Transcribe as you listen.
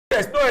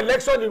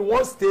election in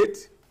one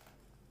state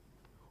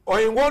or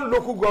in one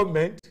local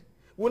government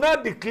will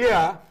not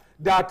declare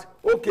that,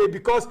 okay,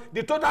 because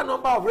the total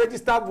number of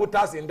registered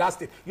voters in that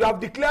state, you have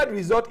declared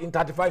result in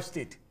 35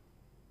 states.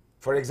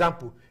 For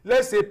example,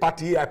 let's say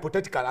party A,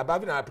 hypothetical, I'm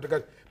having a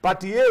hypothetical,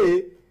 party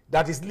A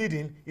that is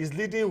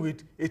leading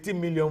with 18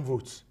 million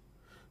votes.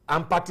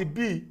 And party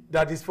B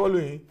that is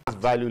following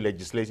value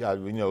legislation,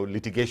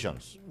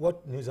 litigations.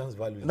 What nuisance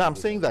value? No, I'm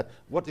saying that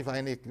what if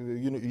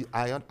INEC,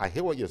 I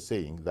hear what you're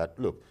saying, that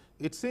look,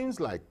 it seems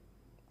like,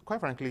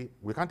 quite frankly,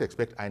 we can't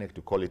expect INEC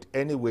to call it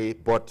any way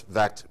but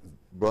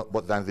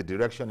than the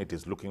direction it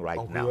is looking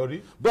right now.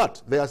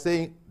 But they are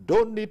saying,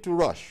 don't need to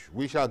rush.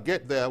 We shall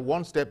get there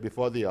one step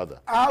before the other.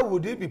 How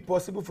would it be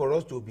possible for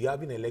us to be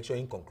having election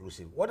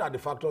inconclusive? What are the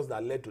factors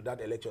that led to that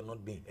election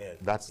not being held?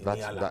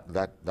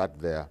 That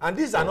there. And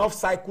this is an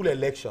off-cycle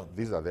election.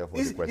 These are there for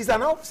the question. It's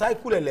an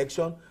off-cycle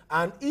election,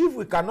 and if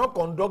we cannot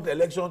conduct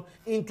election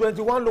in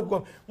 21 local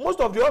governments, most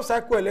of the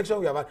off-cycle election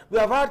we have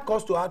had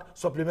cause to add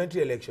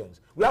supplementary elections.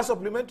 We have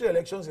supplementary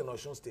elections in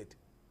Osun State.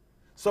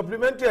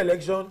 Supplementary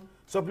election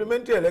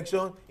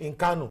in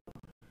Kano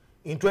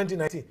in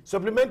 2019.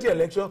 Supplementary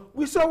election,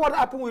 we saw what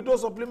happened with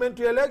those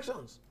supplementary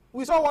elections.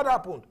 We saw what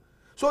happened.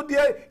 So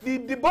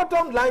the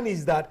bottom line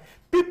is that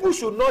people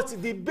should not,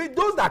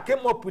 those that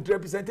came up with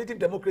representative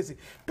democracy,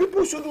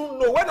 people shouldn't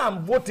know when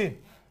I'm voting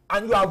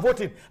and you are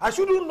voting, I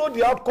shouldn't know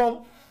the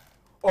outcome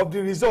of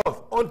the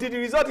result until the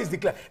result is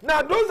declared.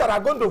 Now, those that are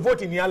going to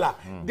vote in Yala,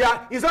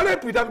 it's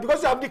already predetermined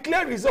because you have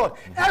declared result.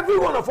 Every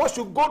one of us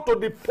should go to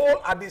the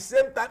poll at the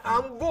same time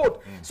and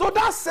vote. So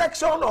that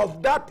section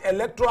of that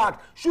electoral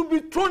act should be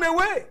thrown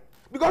away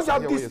because you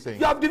have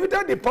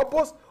defeated the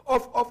purpose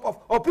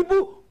of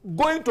people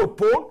going to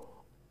poll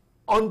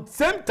on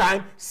same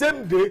time,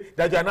 same day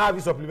that you are now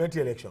having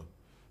supplementary election.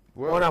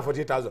 Well,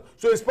 140,000.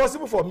 So it's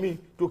possible for me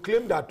to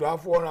claim that to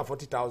have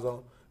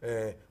 440,000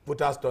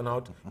 voters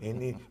turnout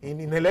in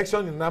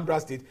election in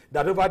Anambra State,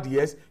 that over the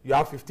years you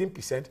have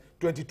 15%,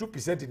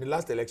 22% in the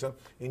last election.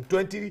 In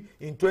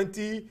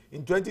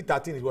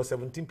 2013 it was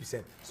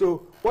 17%.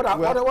 So what are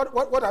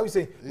we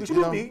saying? We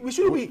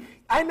shouldn't be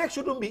INEC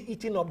shouldn't be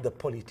eating up the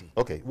polity.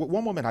 Okay,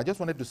 one moment. I just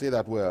wanted to say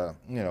that we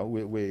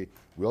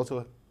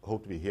also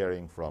hope to be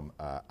hearing from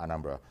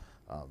Anambra.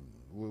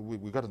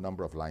 We got a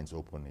number of lines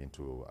open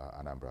into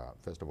Anambra.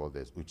 First of all,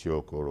 there's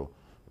Uchio Okoro,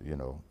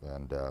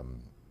 and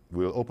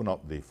we'll open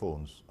up the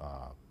phones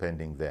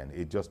pending then.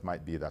 It just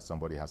might be that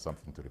somebody has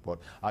something to report.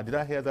 Did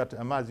I hear that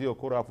Mazi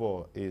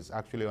Okorafo is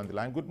actually on the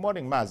line? Good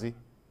morning, Mazi.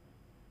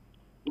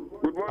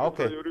 Good morning,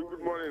 okay.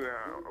 Good morning.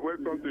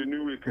 Welcome to a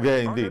new week. Yeah,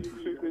 indeed.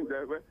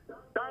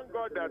 Thank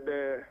God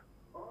that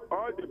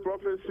all the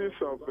prophecies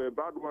of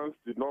bad ones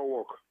did not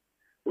work.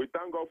 We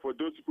thank God for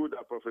those people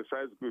that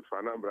prophesied good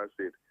for Anambra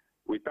State.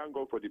 We thank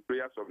God for the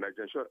prayers of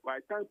Nigerian. I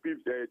thank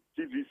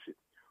TVC.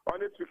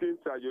 Honestly speaking,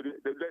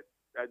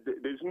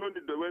 there's no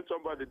need when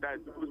somebody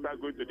dies, people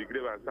start going to the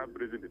grave and start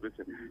praising the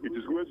person. It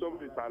is when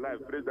somebody is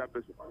alive, praise that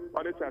person.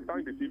 Honestly, I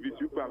thank the TVC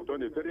people have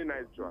done a very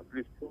nice job,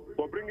 please,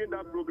 for bringing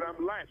that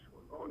program live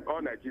on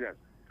all Nigerians.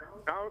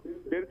 Now,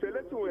 there is a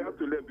lesson we have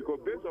to learn because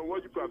based on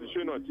what you have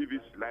shown on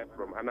TVC live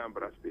from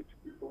Anambra State,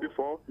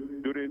 before,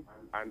 during,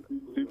 and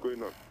still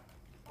going on.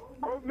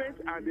 Government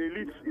and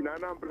elites in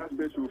Anambra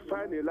State will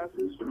find a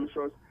lasting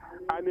solutions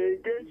and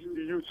engage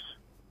the youth.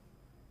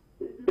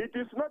 It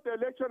is not the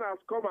election has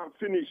come and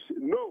finished.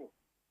 No.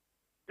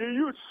 The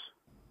youth,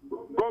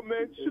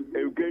 government should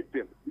engage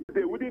them.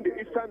 They within the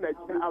Eastern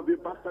Nigeria have been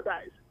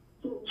bastardized.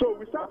 So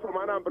we start from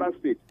Anambra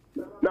State.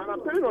 Now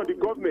I'm telling on the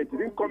government, it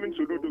didn't come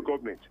into the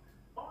government.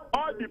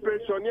 All the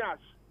pensioners,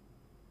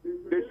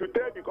 they should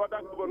tell the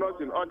other governors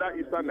in other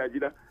Eastern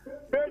Nigeria,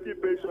 pay the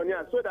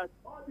pensioners so that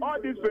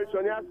all these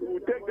pensioners will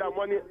take their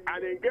money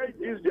and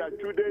engage their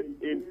children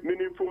in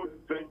meaningful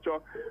venture,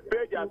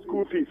 pay their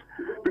school fees.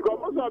 Because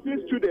most of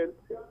these students,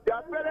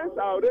 their parents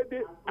are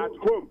already at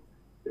home.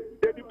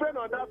 They depend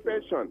on that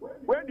pension.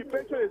 When the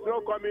pension is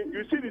not coming,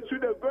 you see the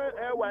children going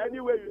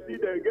anywhere you see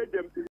they engage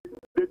them.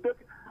 They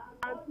take,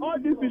 and all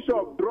this issue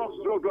of drugs,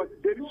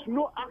 there is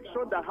no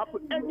action that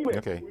happens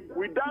anywhere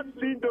without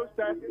seeing those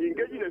guys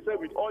engaging themselves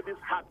with all these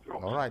hard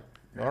drugs. All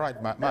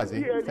right,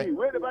 Mazi.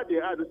 Wherever they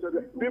are,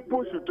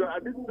 people should,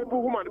 these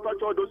people who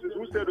manufacture all those things,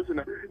 who sell those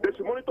things, they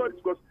should monitor this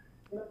because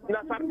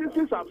now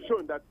statistics have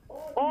shown that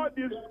all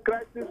these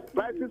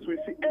crises we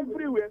see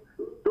everywhere,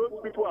 those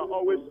people are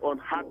always on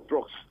hard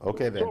drugs.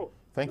 Okay then. So,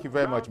 thank you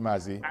very much,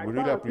 Mazi. We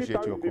really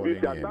appreciate your calling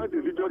in. I thank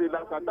the video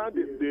leaders, I thank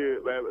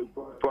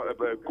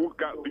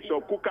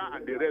Bishop Kuka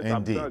and the rest.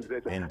 Indeed.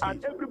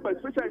 And everybody,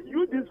 especially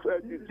you, the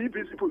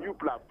TVC people, you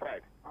have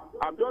pride.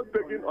 I'm just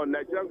begging on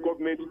Nigerian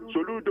government,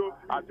 Soludo,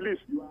 at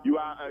least you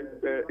are an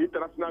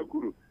international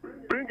guru.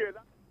 Bring it.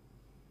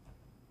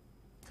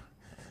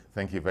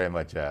 Thank you very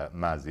much,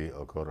 Mazi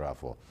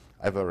Okorafo.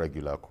 Ever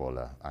regular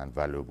caller and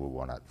valuable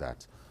one at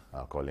that.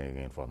 Calling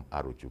in from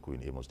Aruchuku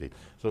in Imo State.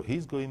 So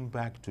he's going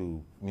back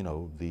to,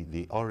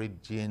 the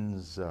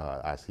origins,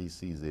 as he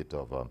sees it,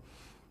 of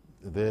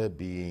there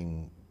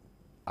being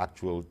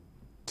actual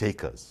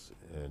takers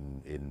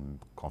in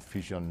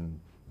Confucian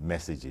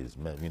messages,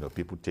 you know,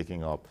 people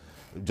taking up,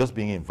 just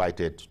being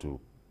invited to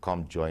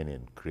come join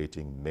in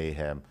creating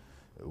mayhem,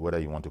 whether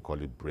you want to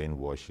call it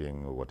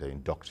brainwashing or what,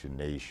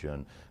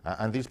 indoctrination,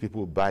 and these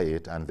people buy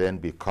it and then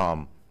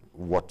become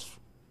what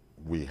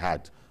we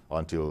had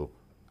until,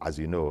 as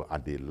you know,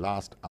 at the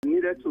last...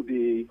 Needed to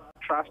be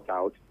trashed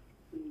out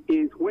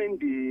is when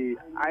the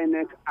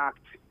INEC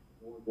Act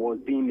was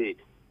being made.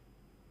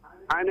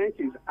 INEC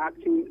is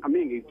acting,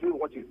 it's doing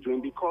what it's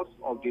doing because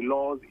of the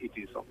laws it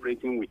is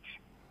operating with.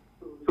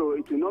 So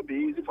it will not be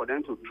easy for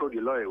them to throw the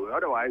law away.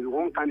 Otherwise,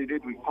 one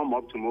candidate will come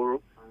up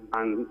tomorrow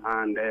and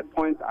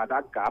point at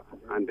that gap,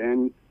 and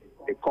then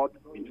the court,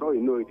 before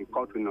you know it, the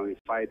court will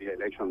nullify the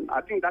election.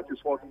 I think that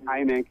is what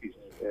INEC is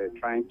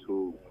trying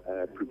to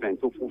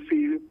prevent, to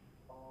fulfill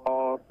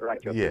all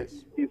righteousness.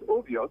 Yes. It's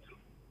obvious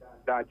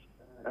that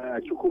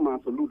Chukwuma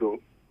Soludo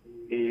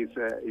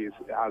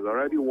has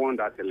already won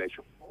that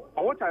election.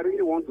 But what I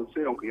really want to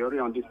say, Uncle Yori,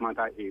 on this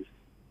matter is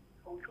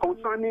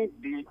concerning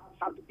the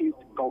Southeast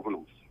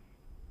governors.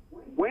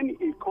 When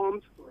it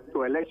comes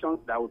to elections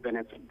that will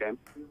benefit them,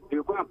 they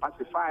will go and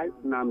pacify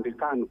Nnamdi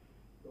Kanu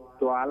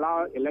to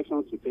allow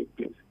elections to take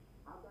place.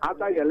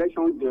 After the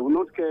elections, they will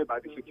not care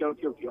about the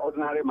security of the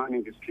ordinary man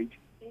in the street.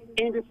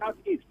 In the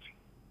Southeast,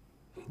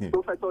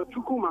 Professor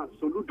Chukwuma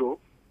Soludo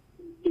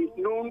is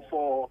known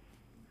for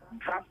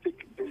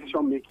drastic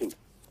decision-making.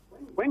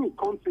 When he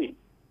comes in,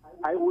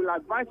 I will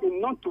advise him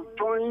not to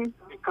join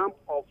the camp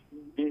of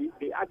the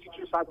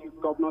attitude Southeast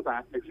governors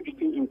are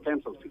exhibiting in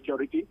terms of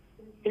security.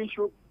 He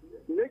should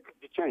make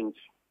the change.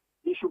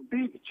 He should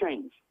be the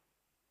change.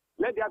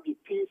 Let there be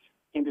peace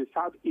in the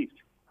Southeast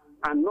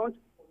and not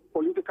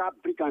political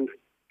brigandry.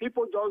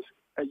 People just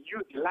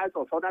use the lives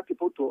of other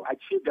people to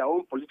achieve their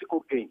own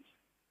political gains.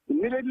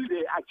 Immediately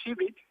they achieve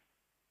it,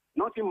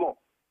 nothing more.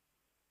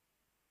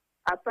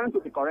 I stand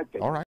to be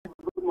corrected. All right.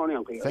 Good morning,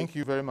 Uncle. Thank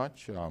you very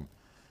much. You know,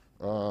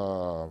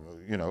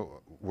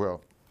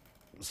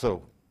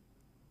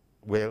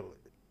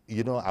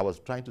 I was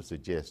trying to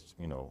suggest,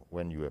 you know,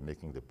 when you were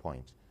making the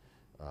point,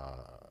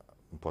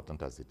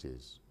 important as it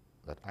is,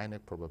 that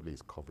INEC probably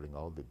is covering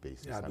all the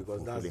bases. Yeah, and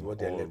because that's what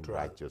the Electoral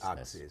Act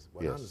says.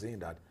 But yes. I'm saying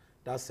that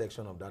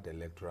section of that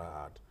Electoral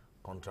Act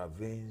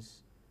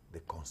contravenes the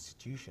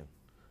Constitution.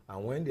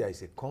 And when there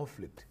is a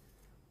conflict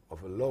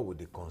of a law with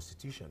the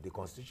Constitution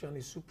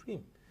is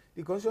supreme.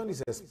 The Constitution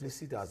is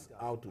explicit as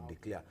how to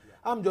declare.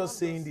 I'm just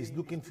saying this,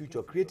 looking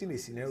future, creating a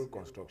scenario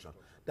construction,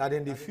 that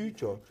in the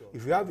future,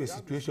 if we have a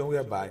situation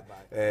whereby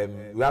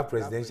we have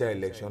presidential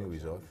election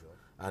result,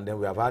 and then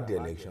we have had the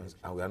elections,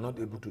 and we are not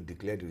able to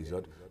declare the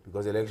result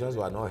because elections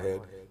were not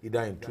held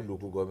either in 2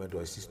 local government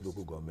or 6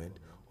 local government,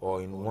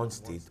 or in 1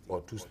 state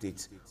or 2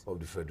 states of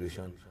the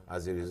federation.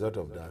 As a result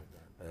of that,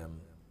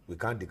 we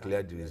can't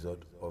declare the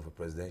result of a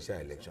presidential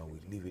election. We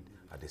leave it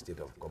at the state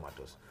of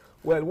comatose.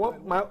 Well,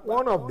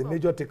 one of the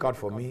major takeout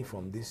for me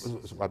from this...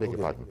 I beg your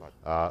pardon.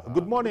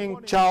 Good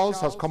morning. Charles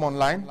has come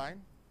online.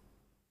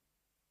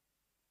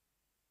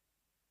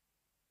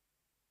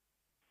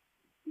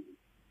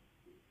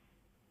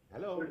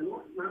 Hello.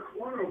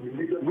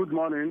 Good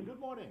morning. Good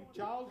morning.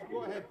 Charles,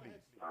 go ahead, please.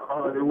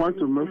 I want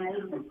to make...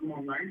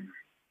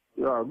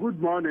 Yeah,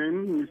 good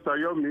morning, Mr.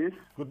 Yomi.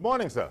 Good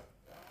morning, sir.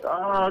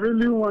 I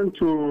really want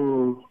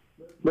to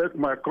make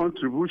my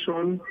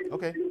contribution.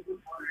 Okay.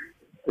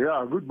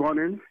 Yeah, good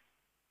morning.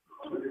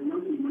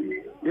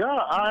 Yeah,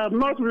 I am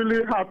not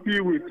really happy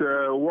with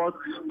what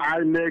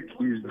INEC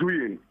is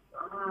doing.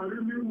 I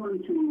really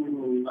want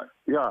to...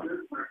 Yeah.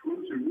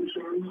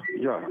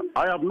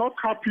 I am not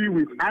happy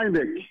with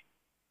INEC.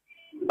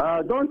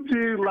 I don't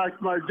feel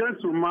like my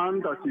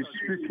gentleman that is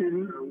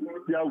speaking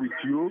here with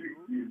you.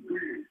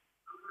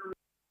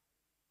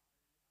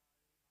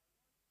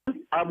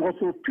 I'm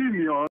of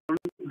opinion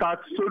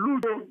that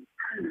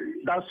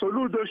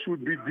Soludo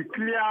should be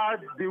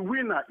declared the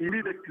winner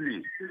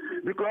immediately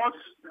because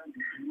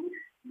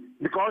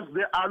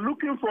they are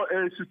looking for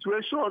a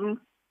situation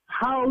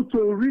how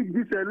to rig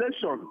this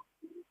election.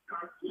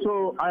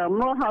 So I am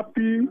not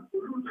happy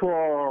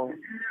to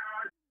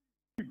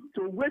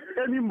wait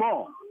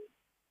anymore.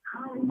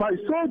 By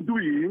so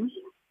doing,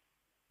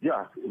 you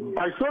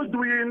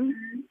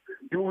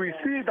will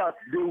see that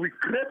they will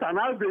create an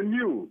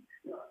avenue.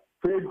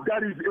 So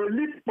there is a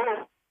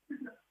loophole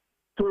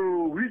to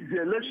rig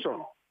the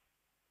election.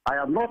 I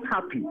am not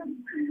happy.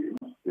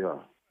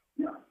 Yeah.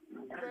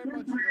 Very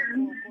much for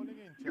calling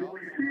in,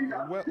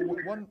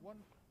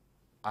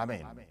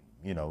 Charles.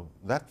 You know,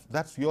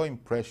 that's your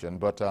impression,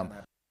 but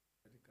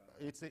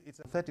it's a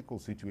pathetical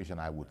situation,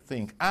 I would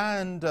think.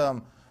 And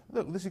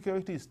look, the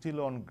security is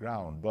still on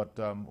ground, but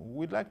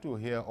we'd like to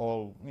hear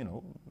all, you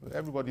know,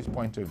 everybody's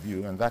point of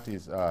view, and that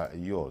is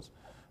yours.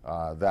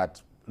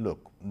 That,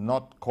 look,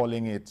 not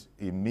calling it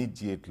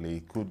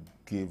immediately could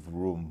give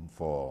room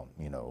for,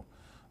 you know,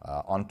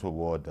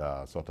 untoward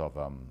sort of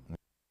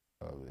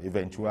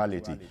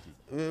eventuality.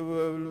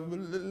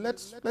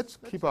 Let's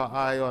keep our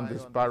eye on the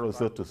sparrow,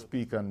 so to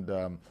speak, and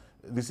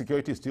the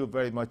security is still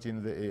very much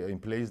in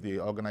place. The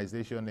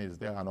organization is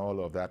there and all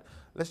of that.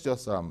 Let's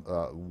just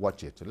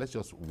watch it. Let's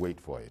just wait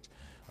for it.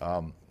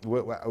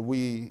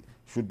 We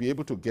should be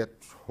able to get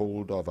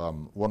hold of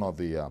one of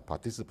the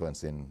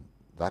participants in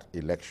that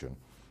election,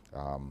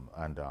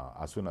 and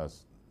as soon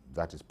as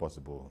that is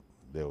possible,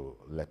 they'll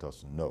let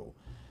us know.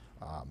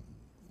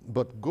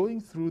 But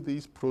going through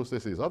these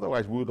processes,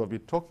 otherwise we would have been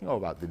talking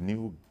about the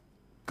new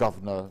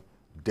governor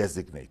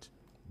designate,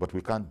 but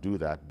we can't do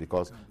that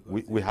because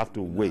we have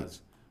to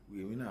wait.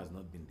 The winner has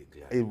not been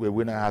declared. The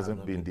winner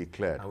hasn't been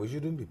declared. And we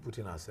shouldn't be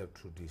putting ourselves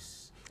through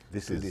this.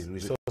 This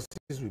resources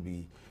will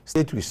be,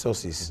 state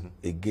resources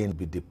again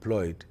be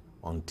deployed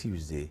on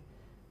Tuesday,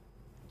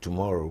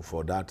 tomorrow,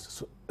 for that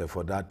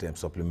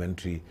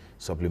supplementary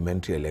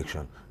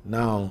election.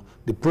 Now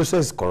the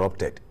process is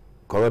corrupted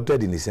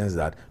in the sense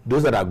that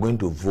those that are going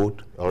to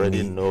vote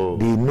already know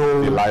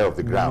the lie of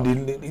the ground.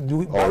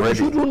 You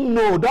shouldn't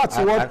know. That's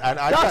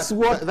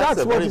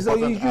what is.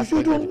 You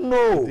shouldn't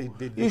know.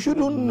 You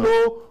shouldn't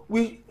know.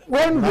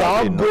 When we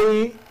are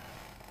going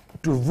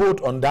to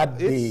vote on that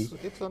day,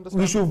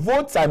 we should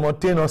vote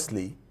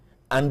simultaneously,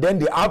 and then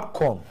the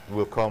outcome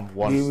will come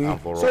once and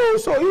for all.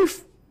 So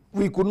if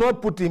we could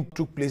not put him,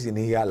 took place in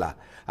Iyala,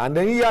 and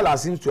then Iyala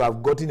seems to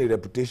have gotten a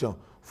reputation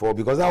for,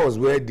 because that was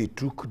where they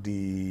took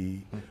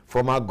the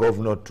former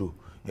governor to,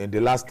 and the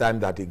last time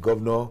that the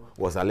governor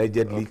was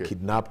allegedly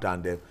kidnapped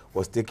and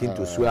was taken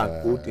to swear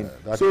an oath in.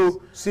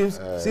 So seems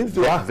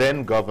to have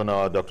then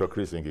Governor Dr.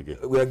 Chris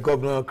Ngige. We are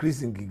Governor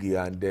Chris Ngige,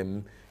 and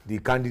then the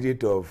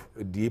candidate of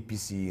the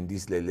APC in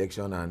this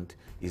election and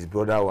his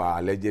brother were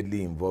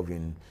allegedly involved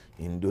in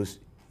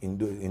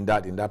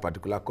that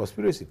particular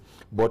conspiracy.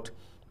 But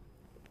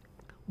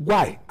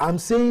why I'm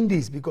saying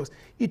this, because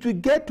it will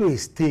get to a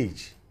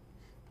stage,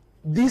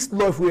 this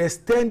law, if we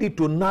extend it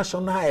to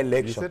national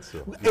election,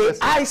 a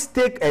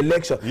high-stake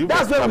election,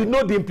 that's where we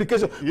know the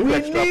implication. You've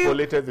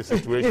extrapolated the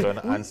situation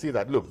and see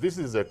that, look, this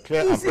is a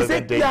clear and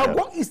present danger.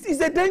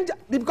 It's a danger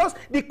because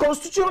the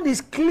Constitution is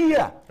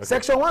clear,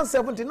 Section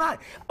 179,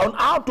 on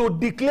how to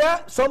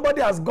declare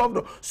somebody as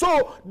governor.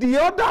 So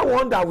the other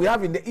one that we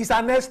have in there is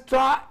an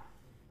extra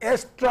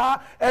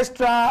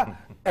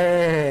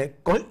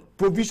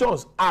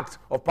Provisions Act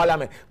of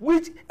Parliament,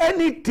 which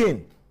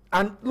anything,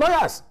 and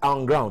lawyers are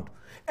on ground,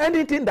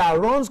 anything that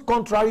runs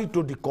contrary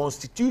to the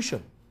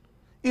Constitution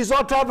is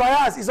ultra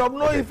bias, is of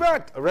no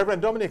effect.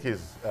 Reverend Dominic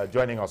is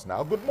joining us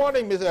now. Good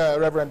morning, Mr.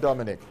 Reverend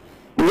Dominic.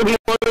 Good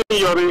morning,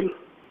 Yori.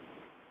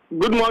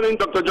 Good morning,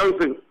 Dr.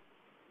 Johnson.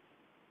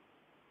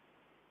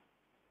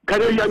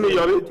 Can you hear me,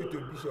 Yori?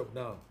 Bishop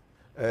now.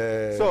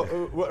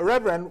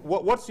 Reverend,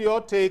 what's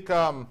your take?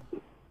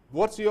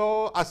 What's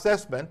your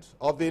assessment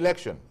of the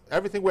election?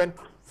 Everything went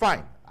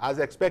fine, as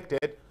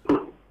expected.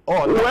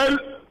 Well,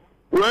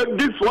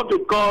 this is what we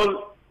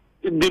call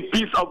the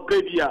piece of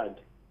graveyard.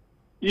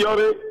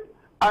 Yori,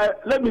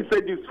 let me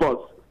say this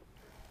first.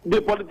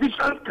 The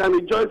politicians can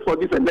rejoice for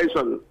this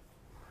election,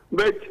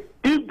 but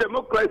if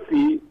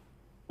democracy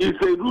is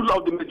a rule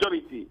of the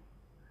majority,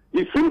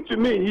 it seems to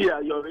me here,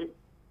 Yori,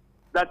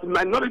 that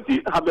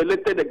minority have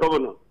elected a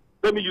governor.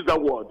 Let me use that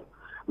word.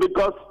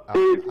 Because a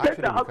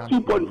state that has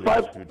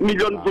 2.5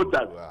 million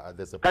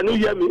voters. Can you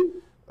hear me?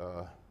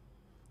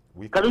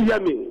 Can you hear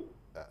me?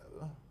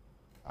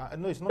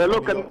 No, it's not.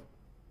 Hello,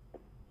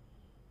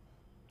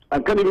 I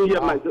can't even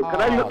hear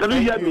myself. Can you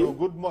hear me?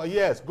 Good morning.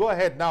 Yes, go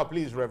ahead now,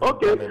 please, Reverend.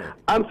 Okay, Dominic.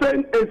 I'm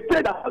saying a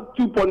state that has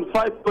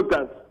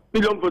 2.5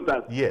 million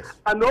voters. Yes.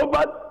 And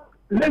over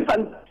less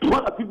than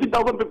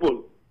 250,000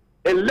 people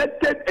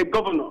elected a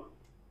governor.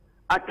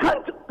 I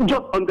can't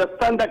just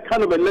understand that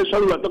kind of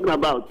election we are talking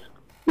about.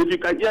 If you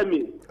can hear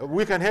me.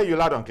 We can hear you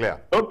loud and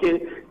clear.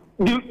 Okay.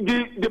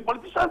 The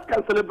politicians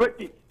can celebrate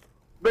it,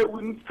 but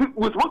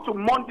we're supposed to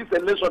mourn this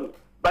election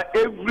by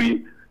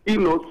every,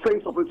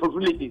 sense of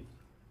responsibility.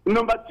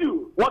 Number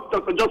two, what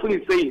Dr. Johnson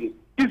is saying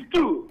is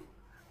true,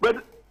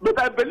 but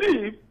I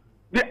believe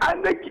the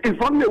INEC is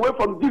running away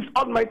from this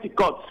almighty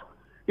court.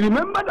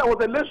 Remember, there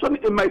was an election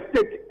in my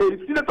state, a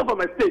senator from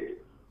my state,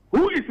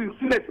 who is in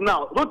Senate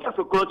now, Rochas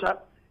Okorocha.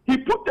 He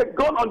put a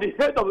gun on the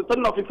head of the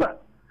returning officer.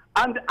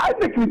 And I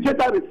think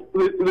rejected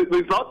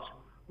results.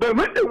 But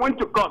when they went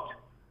to court,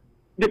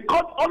 the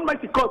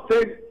almighty court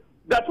said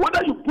that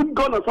whether you put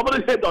gun on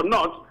somebody's head or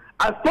not,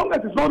 as long as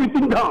it's not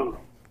written down,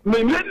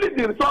 immediately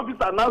the returning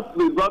officer announced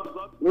the results,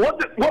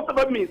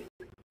 whatever means,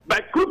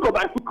 by crook or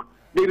by hook,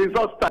 the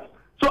results start.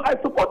 So I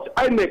support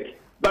INEC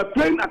by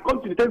playing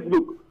according to the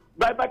textbook.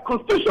 By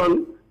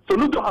constitution,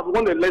 Soludo has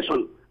won the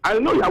election. I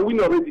know you are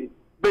winning already,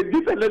 but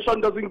this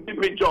election doesn't give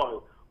me joy.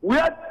 We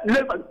had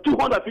less than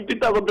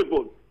 250,000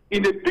 people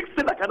in a big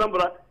state like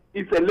Anambra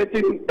is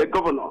electing a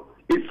governor.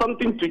 It's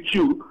something to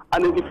chew,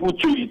 and if we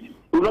chew it, it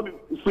will not be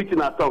sweet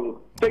in our tongue.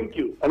 Thank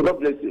you, and God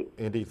bless you.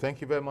 Indeed,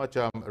 thank you very much,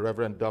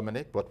 Reverend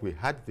Dominic. But we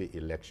had the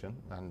election,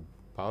 and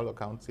by all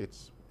accounts,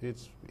 it's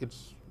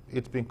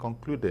been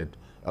concluded.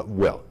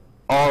 Well,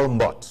 all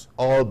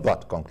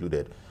but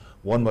concluded.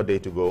 One more day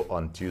to go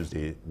on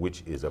Tuesday,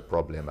 which is a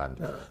problem, and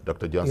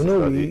Dr. Johnson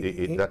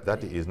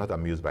that is not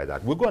amused by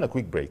that. We'll go on a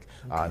quick break,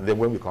 and then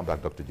when we come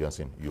back, Dr.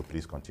 Johnson, you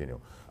please continue.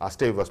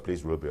 Stay with us,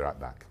 please. We'll be right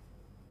back.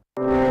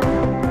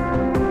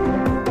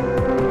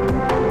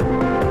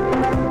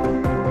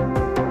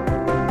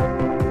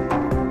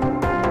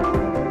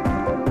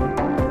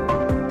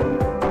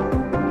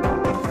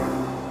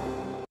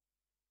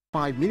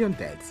 1.5 million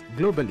deaths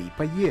globally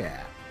per year.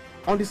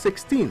 On the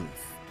 16th,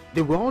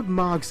 the world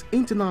marks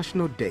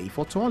International Day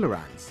for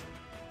Tolerance,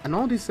 and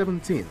on the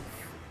 17th,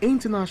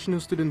 International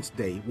Students'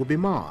 Day will be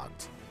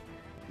marked.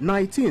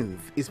 19th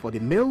is for the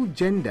male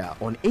gender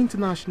on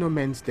International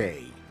Men's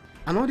Day,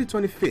 and on the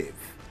 25th,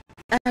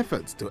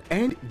 efforts to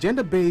end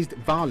gender-based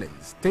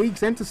violence take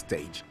center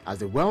stage as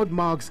the world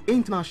marks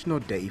International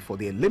Day for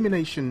the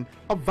elimination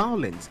of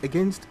violence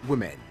against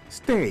women.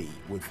 Stay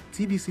with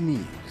TVC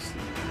News.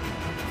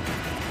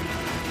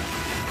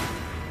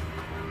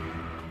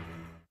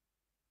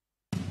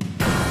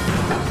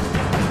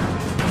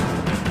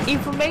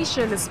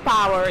 Information is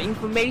power,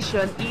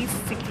 information is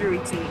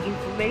security,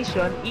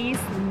 information is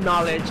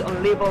knowledge.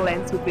 On Labor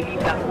Lens, we believe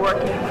that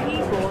working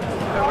people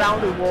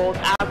around the world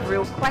have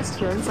real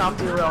questions of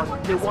their own.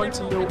 They want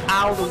to know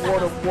how the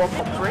world of work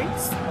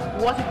operates,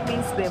 what it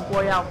means to the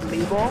employer of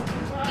labor,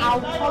 how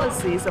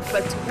policies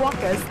affect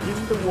workers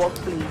in the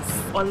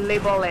workplace. On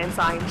Labor Lens,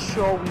 I am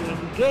sure we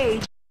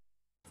engage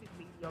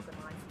actively the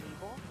organized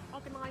labor,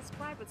 organized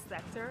private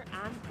sector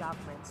and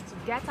government to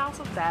get out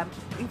of them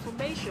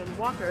information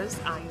workers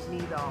are in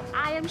need of.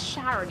 I am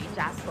Sharon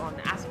Jackson,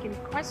 asking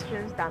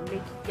questions that make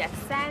you get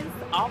sense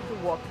of the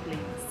workplace.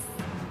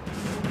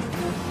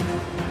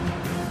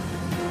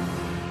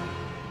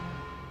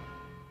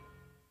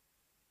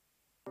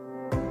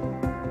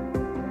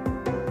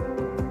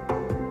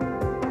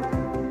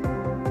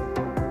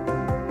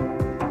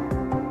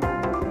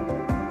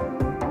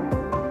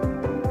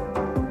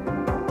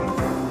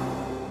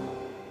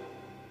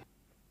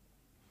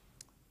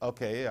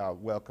 Okay,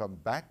 welcome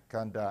back.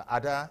 And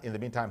Ada, in the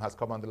meantime, has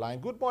come on the line.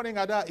 Good morning,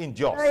 Ada, in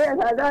Jos. Yes,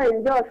 Ada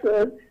in Jos.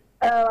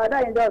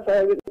 Ada in Jos.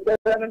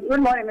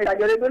 Good morning, Mr.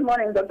 Jerry. Good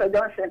morning, Dr.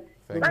 Johnson.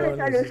 Let me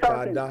tell you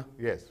something.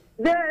 Yes.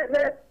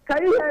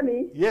 Can you hear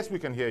me? Yes, we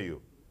can hear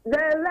you.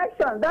 The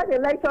election,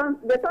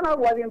 the turnout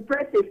was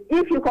impressive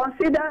if you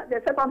consider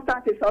the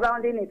circumstances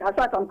surrounding it, as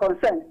far as I'm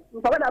concerned.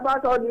 Forget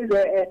about all these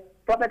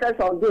prophetess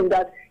of doom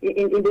that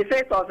in the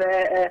face of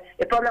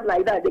a problem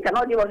like that, they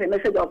cannot give us a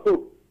message of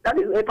hope. That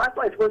is, a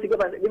pastor is supposed to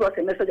give us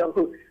a message of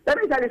hope. Let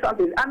me tell you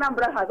something.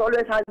 Anambra has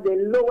always had the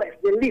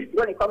lowest, the least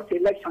when it comes to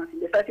elections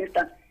in the first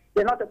instance.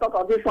 They're not to talk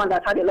of this one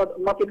that had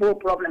multiple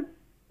problems.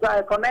 So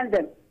I commend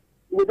them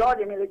with all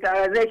the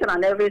militarization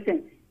and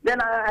everything. Then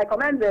I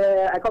commend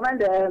the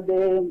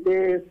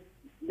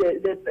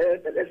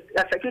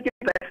security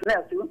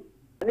personnel too.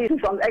 At least to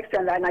some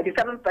extent, like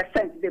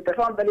 97%, they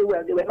performed very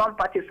well. They were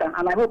non-partisan,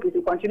 and I hope it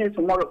will continue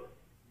tomorrow.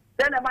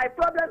 Then my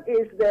problem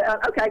is,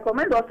 I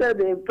commend also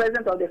the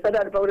President of the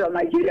Federal Republic of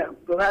Nigeria,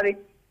 Buhari,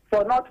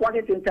 for not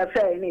wanting to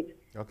interfere in it.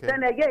 Okay.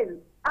 Then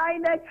again,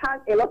 INEC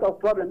has a lot of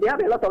problems. They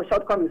have a lot of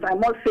shortcomings, I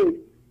must say.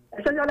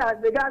 Essentially, as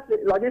regards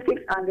the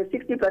logistics and the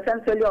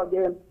 60% failure of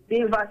the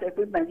DVAS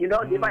equipment,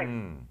 device.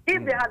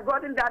 If they had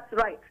gotten that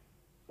right,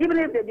 even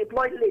if they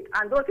deployed late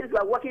and those things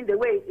were working the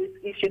way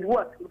it should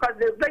work, because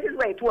the places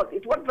where it worked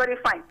very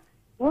fine.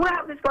 We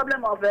have this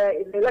problem of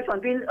the election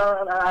being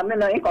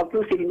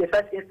inconclusive in the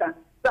first instance.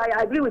 So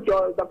I agree with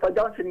your Dr.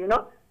 Johnson, It's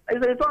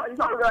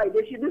not right.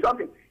 They should do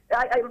something.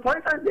 For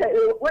instance,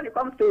 when it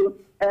comes to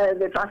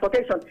the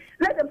transportation,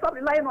 let them stop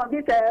relying on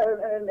this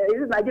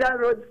Nigerian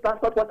road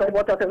transport,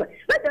 whatever.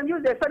 Let them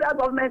use the federal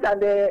government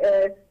and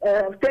the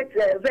state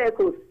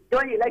vehicles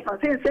during election,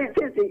 since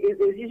it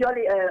is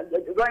usually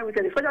going with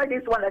it, especially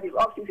this one that is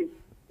off-season.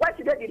 Why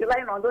should they be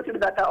relying on those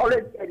people that are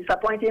always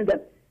disappointing them?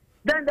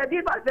 Then the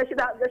DVAS, they should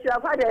have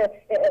had a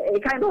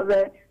kind of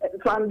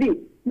plan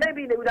B.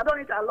 Maybe they would have done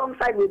it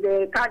alongside with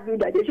the card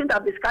reader. They shouldn't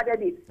have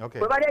discarded it,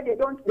 provided they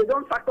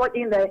don't factor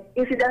in the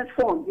incidence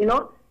form.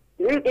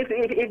 If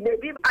they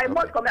give, I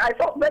must comment. I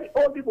saw very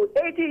old people,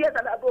 80 years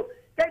and above,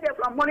 take them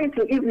from morning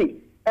to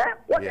evening.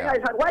 Why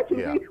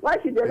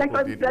should the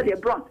electorate bear the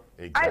brunt?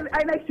 Exactly.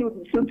 I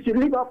should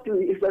live up to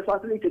its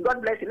responsibility.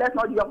 God bless you. Let's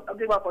not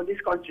give up on this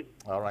country.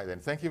 All right then.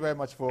 Thank you very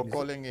much for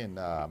calling in,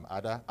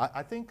 Ada.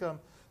 I think.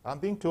 I'm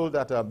being told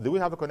that, do we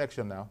have a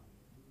connection now?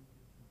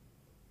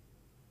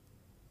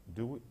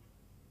 Do we?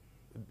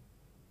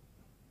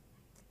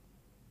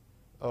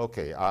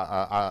 Okay,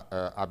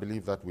 I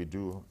believe that we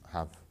do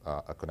have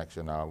a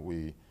connection now.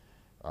 We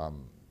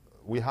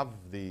have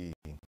the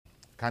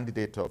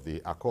candidate of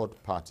the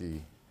Accord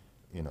Party,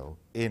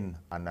 in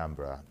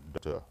Anambra,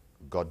 Dr.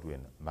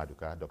 Godwin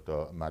Maduka.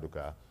 Dr.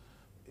 Maduka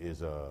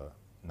is a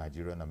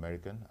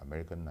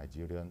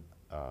American-Nigerian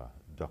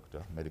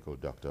doctor, medical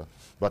doctor,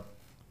 but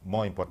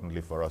more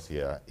importantly for us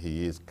here,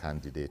 he is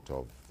candidate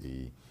of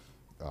the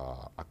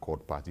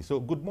Accord Party. So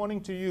good morning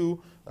to you,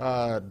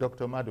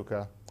 Dr.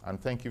 Maduka, and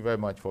thank you very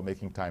much for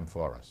making time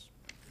for us.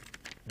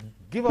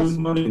 Good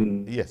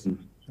morning. Yes.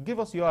 Give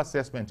us your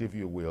assessment, if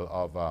you will,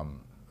 of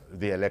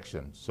the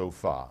election so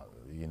far.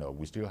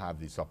 We still have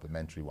the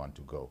supplementary one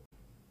to go.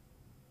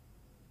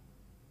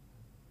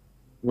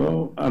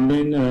 Well,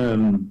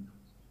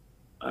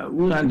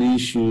 we had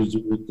issues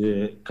with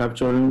the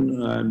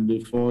capturing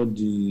before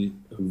the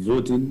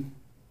voting.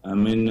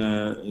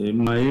 In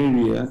my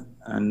area,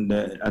 and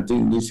I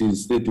think this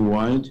is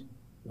statewide,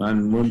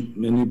 and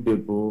many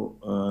people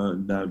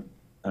that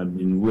have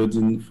been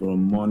waiting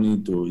from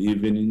morning to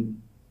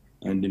evening,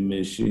 and the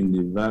machine,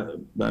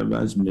 the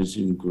Viva's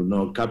machine could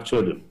not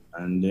capture them,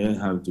 and they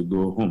have to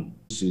go home.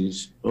 This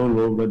is all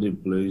over the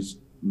place,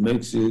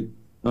 makes it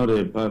not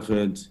a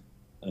perfect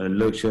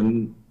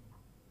election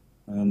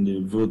and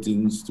the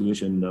voting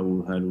situation that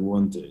we had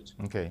wanted.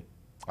 Okay.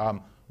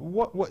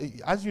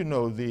 As you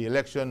know, the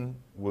election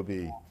will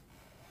be,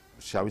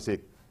 shall we say,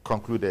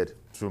 concluded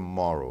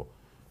tomorrow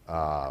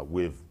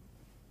with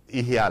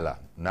Ihiala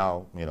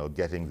now,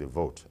 getting the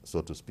vote,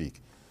 so to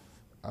speak.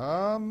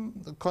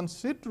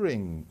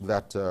 Considering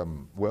that,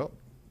 well,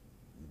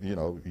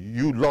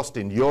 you lost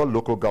in your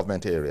local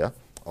government area,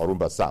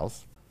 Orumba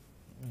South,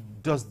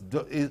 does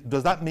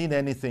that mean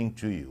anything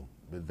to you,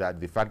 that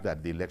the fact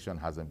that the election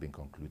hasn't been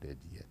concluded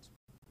yet?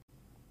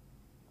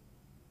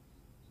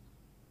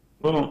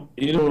 Well,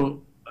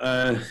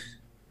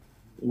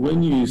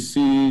 when you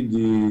see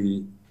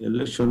the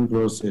election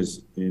process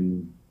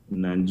in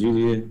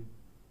Nigeria,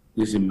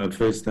 this is my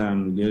first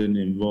time getting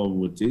involved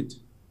with it.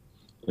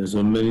 There's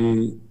so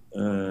many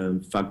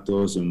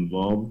factors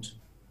involved.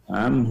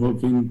 I'm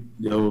hoping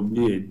there will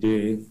be a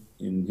day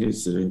in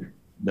history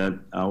that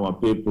our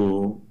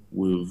people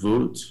will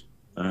vote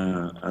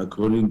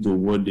according to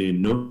what they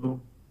know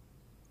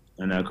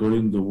and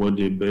according to what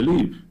they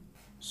believe.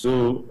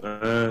 So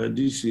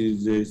this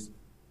is the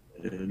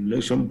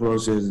election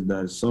process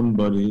that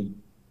somebody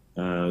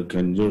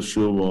can just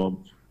show up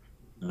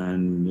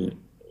and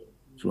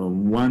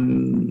from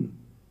one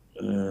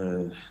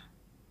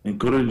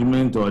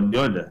encouragement or the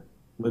other,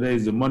 whether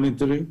it's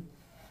monetary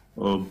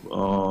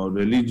or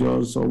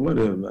religious or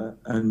whatever,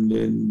 and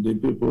then the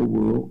people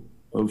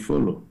will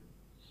follow.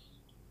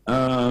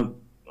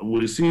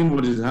 We're seeing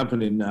what is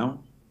happening now.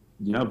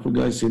 The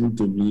Africans seem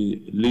to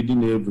be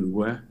leading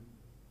everywhere.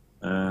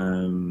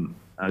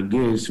 I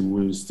guess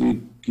we'll still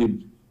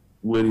keep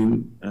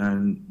waiting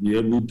and be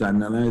able to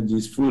analyze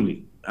this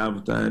fully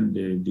after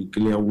they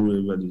declare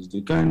whoever is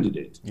the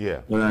candidate.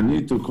 Yeah. But I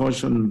need to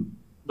caution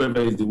whoever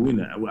is the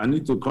winner. I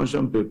need to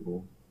caution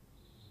people.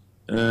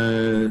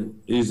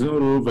 It's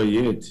not over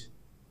yet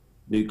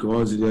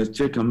because there's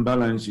check and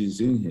balances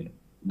in here.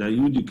 That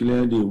you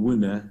declare the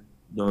winner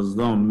does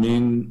not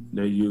mean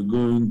that you're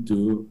going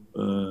to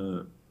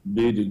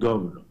be the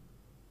governor.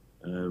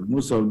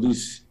 Most of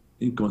these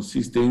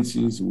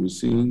inconsistencies we're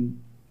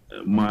seeing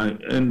might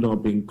end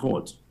up in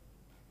court.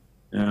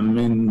 I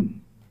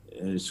mean,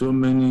 so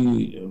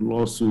many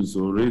lawsuits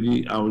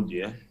already out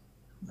there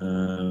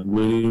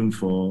waiting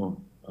for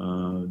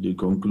the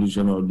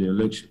conclusion of the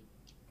election.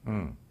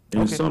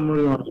 In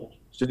summary, I'm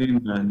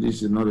saying that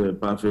this is not a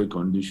perfect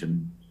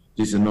condition.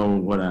 This is not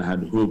what I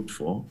had hoped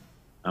for.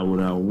 I would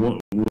have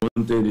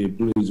wanted a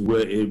place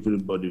where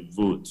everybody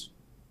votes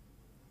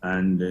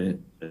and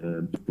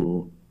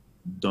people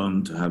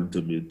don't have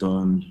to be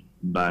turned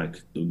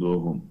back to go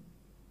home.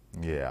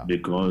 Yeah.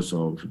 Because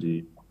of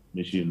the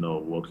machine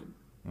not working.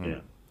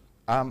 Yeah.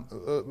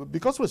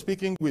 Because we're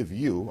speaking with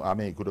you, I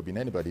mean, it could have been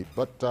anybody,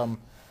 but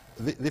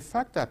the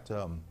fact that,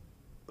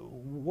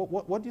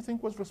 what do you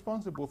think was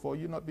responsible for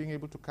you not being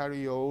able to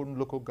carry your own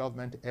local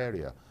government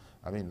area?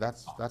 I mean,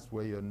 that's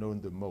where you're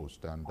known the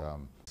most, and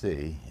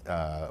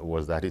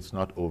was that it's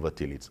not over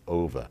till it's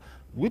over,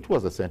 which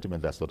was a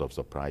sentiment that sort of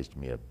surprised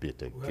me a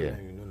bit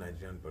again. Well,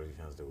 Nigerian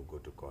politicians, they will go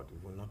to court.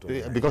 Not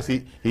only because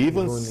he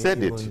even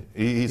said it.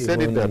 He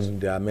said it that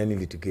there are many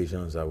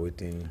litigations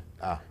awaiting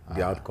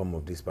the outcome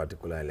of this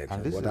particular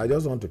election. But I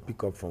just want to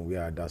pick up from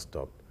where that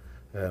stopped,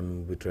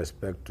 with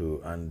respect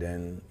to, and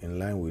then in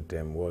line with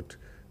what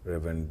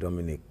Reverend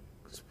Dominic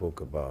spoke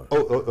about.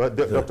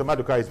 Dr.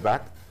 Maduka is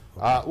back.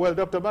 Well,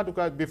 Dr.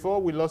 Maduka,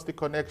 before we lost the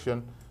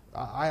connection,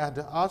 I had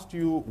asked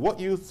you what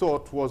you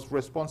thought was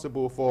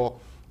responsible for,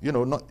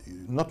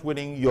 not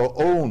winning your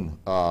own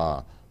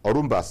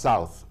Orumba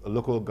South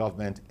local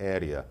government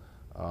area.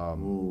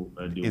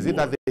 Is it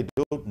that they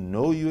don't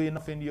know you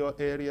enough in your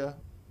area?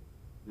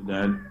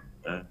 That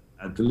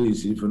at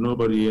least if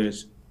nobody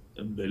else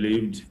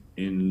believed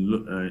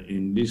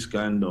in this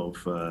kind of,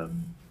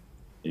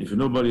 if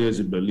nobody else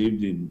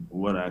believed in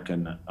what I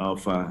can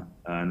offer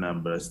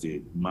Anambra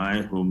State,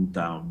 my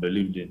hometown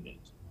believed in it.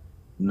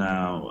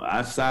 Now,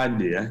 outside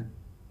there,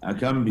 I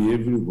can be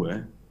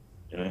everywhere.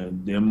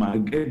 They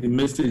might get the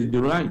message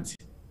right.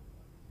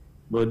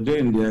 But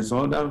then there's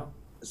other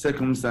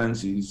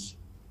circumstances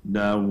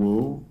that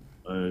will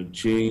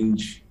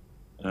change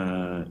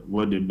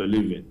what they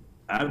believe in.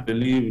 I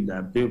believe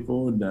that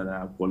people that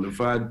are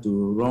qualified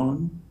to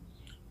run,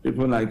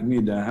 people like me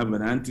that have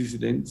an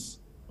antecedents,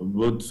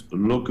 both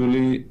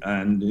locally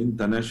and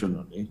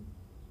internationally,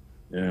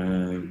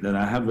 that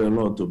I have a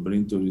lot to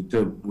bring to the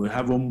table. We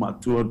haven't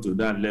matured to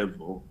that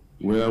level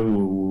where we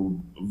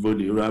will vote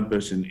the right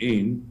person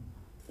in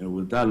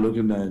without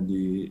looking at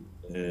the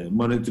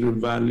monetary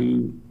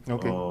value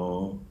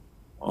or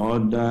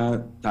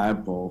other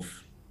type of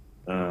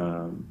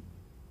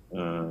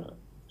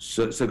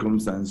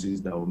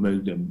circumstances that will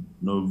make them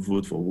not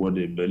vote for what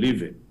they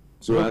believe in.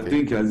 So I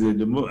think as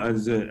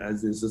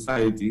a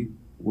society,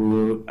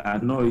 we are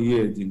not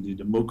yet in the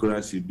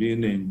democracy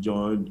being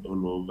enjoyed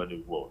all over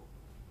the world.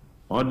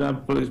 other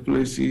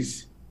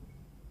places,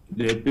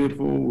 the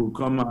people will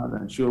come out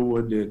and show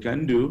what they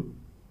can do,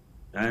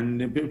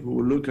 and the people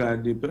will look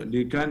at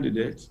the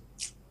candidates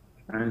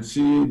and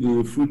see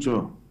the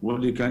future,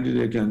 what the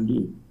candidate can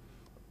do,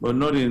 but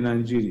not in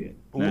Nigeria.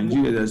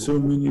 Nigeria, there's so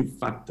many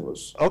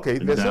factors. Okay,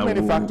 there's so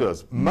many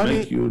factors. Money,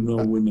 make you know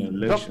win an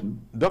election,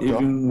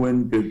 even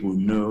when people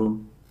know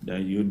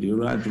that you're the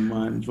right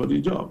man for the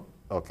job.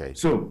 Okay.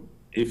 So,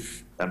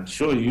 if I'm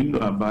sure you know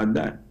about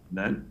that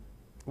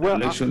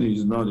election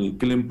is not a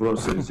clean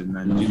process in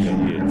Nigeria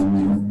yet.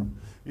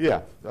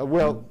 Yeah,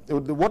 well,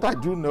 what I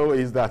do know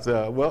is that,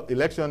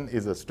 election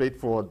is a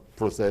straightforward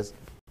process.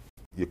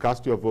 You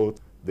cast your vote,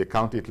 they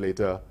count it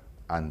later,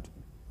 and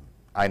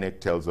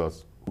INEC tells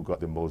us who got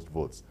the most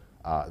votes.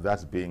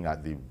 That's being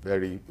at the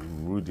very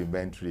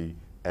rudimentary,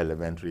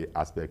 elementary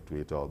aspect to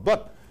it all.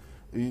 But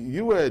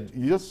you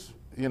just,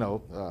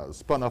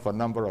 spun off a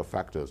number of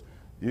factors.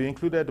 You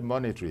included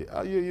monetary.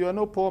 You are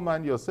no poor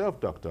man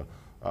yourself, Doctor.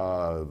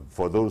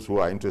 For those who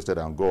are interested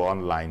and go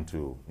online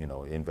to,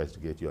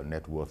 investigate your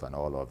net worth and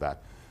all of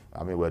that.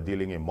 I mean, we're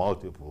dealing in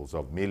multiples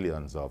of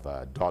millions of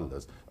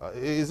dollars.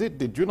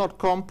 Did you not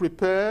come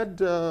prepared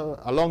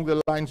along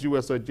the lines you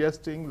were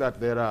suggesting that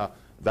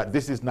that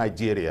this is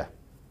Nigeria?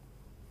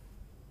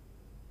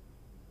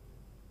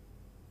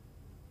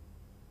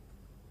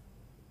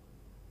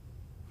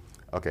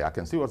 Okay, I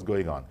can see what's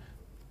going on.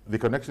 The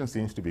connection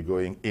seems to be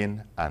going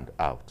in and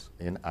out.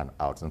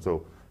 And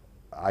so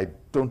I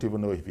don't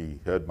even know if he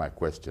heard my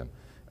question.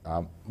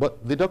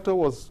 But the doctor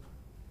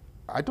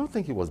I don't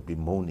think he was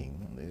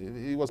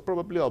bemoaning. He was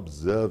probably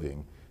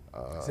observing.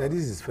 So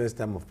this is his first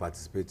time of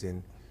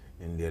participating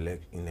in the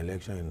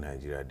election in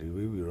Nigeria. The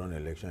way we run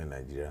election in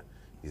Nigeria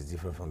is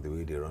different from the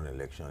way they run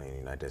election in the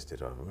United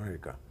States of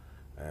America.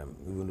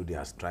 Even though there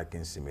are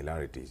striking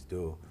similarities,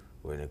 though,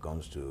 when it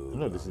comes to...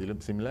 No, the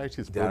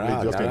similarities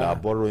probably just in our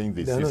borrowing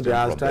the system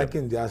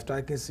there are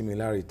striking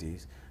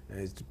similarities.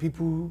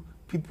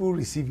 People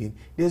receiving,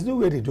 there's no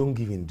way they don't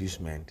give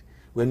inducement.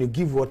 When you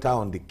give water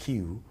on the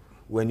queue,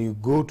 when you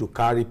go to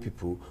carry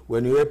people,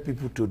 when you help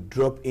people to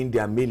drop in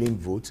their mail-in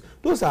votes,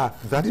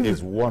 that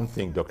is one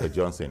thing, Dr.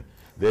 Johnson.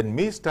 Then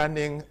me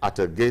standing at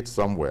a gate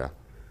somewhere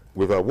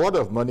with a wad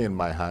of money in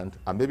my hand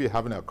and maybe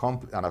having an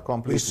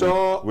accomplice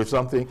with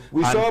something.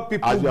 We saw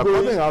people as you're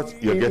coming out,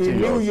 you're getting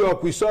in New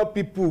York, we saw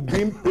people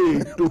being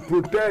paid to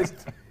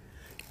protest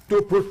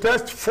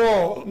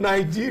for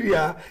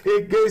Nigeria,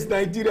 against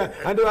Nigeria,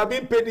 and they were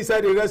being paid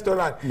inside a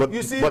restaurant. But,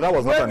 you see, but that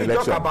was not when we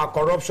talk about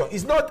corruption,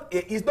 it's not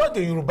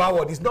a Yoruba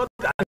word, it's not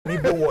an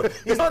Igbo word.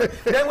 It's not.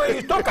 Then when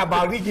you talk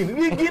about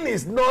rigging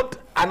is not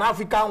an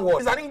African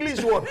word, it's an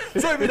English word.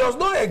 So if it does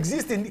not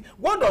exist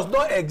what does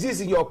not exist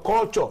in your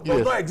culture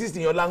does not exist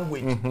in your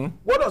language.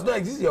 What does not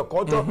exist in your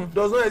culture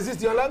does not exist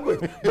in your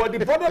language. But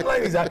the bottom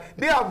line is that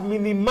they have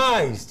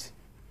minimized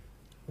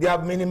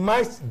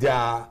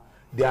their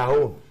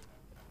own.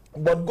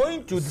 But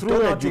going to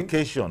through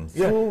education,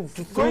 through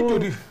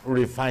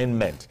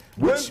refinement,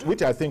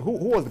 which I think, who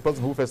was the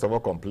person who first of all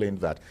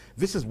complained that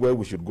this is where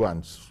we should go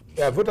and...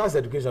 voters'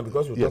 education,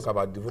 because we talk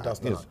about the voters'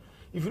 turnout.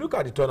 If you look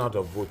at the turnout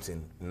of votes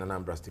in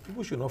Anambra State,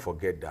 people should not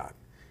forget that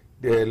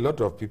there are a lot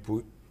of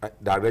people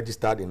that are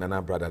registered in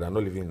Anambra that are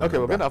not living in Anambra. Okay,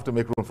 we're going to have to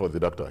make room for the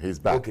doctor. He's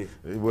back. Okay.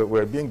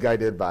 We're being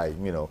guided by,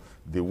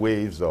 the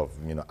waves of,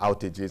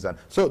 outages. And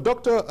so,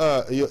 doctor,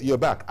 you're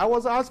back. I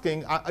was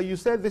asking, you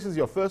said this is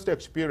your first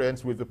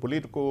experience with the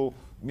political,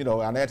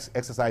 an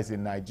exercise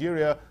in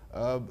Nigeria.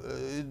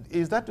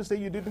 Is that to say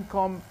you didn't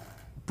come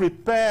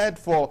prepared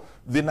for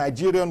the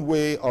Nigerian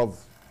way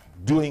of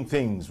doing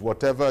things,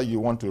 whatever you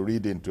want to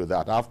read into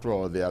that? After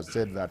all, they have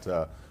said that,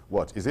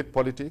 what, is it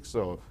politics?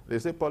 So they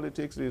say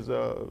politics is,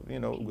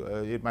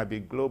 it might be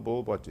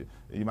global, but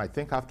you might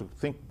have to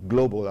think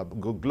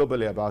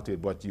globally about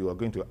it, but you are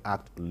going to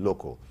act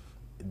local.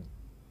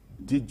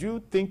 Did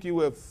you think you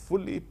were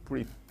fully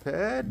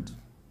prepared,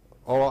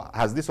 or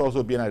has this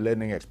also been a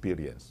learning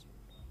experience?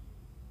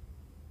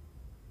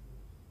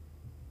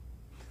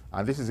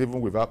 And this is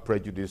even without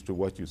prejudice to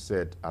what you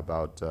said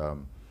about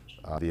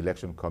the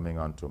election coming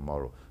on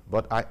tomorrow.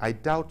 But I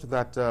doubt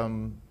that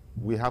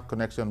we have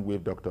connection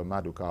with Dr.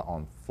 Maduka,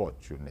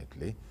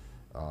 unfortunately,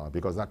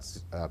 because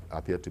that's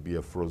appeared to be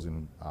a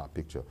frozen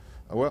picture.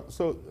 Well,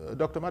 so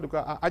Dr.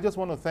 Maduka, I just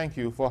want to thank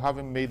you for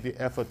having made the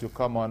effort to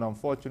come on.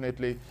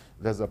 Unfortunately,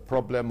 there's a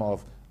problem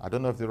of, I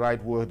don't know if the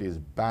right word is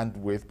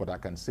bandwidth, but I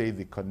can say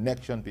the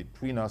connection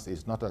between us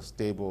is not as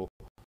stable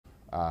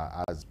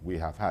as we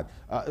have had.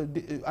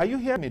 Are you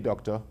hearing me,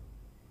 Doctor?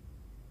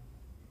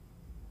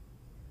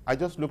 I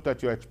just looked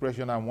at your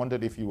expression and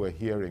wondered if you were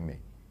hearing me.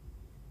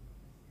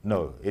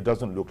 No, it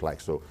doesn't look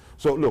like so.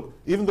 So look,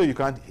 even though you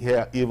can't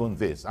hear even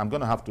this, I'm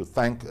going to have to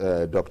thank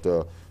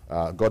Dr.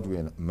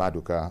 Godwin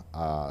Maduka,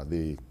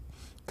 the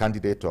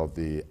candidate of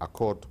the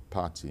Accord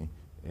Party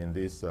in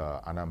this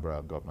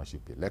Anambra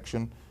governorship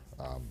election.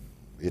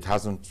 It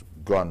hasn't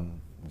gone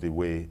the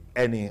way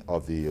any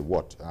of the,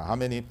 how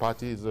many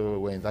parties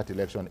were in that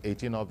election?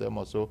 18 of them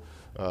or so?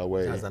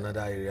 That's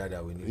another area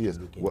that we need to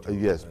look into.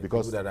 Yes,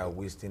 because people that are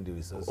wasting the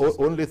resources.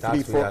 Only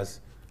 3-4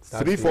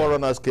 Three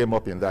foreigners came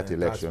up in that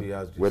election.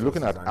 We're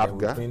looking at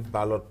ABGA.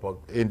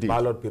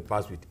 Ballot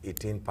papers with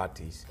 18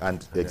 parties.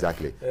 And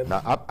exactly. Now,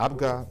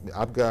 ABGA,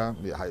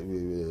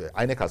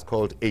 INEC has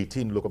called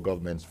 18 local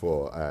governments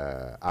for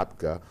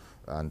ABGA,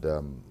 and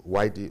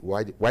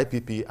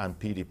YPP and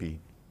PDP,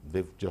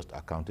 they've just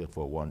accounted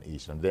for one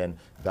each. And then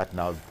that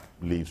now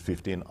leaves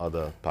 15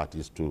 other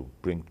parties to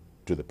bring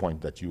to the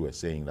point that you were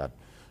saying that,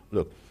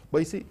 look, but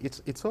you see,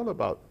 it's all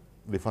about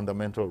the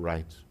fundamental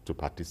right to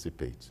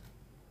participate.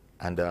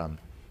 And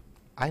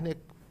INEC,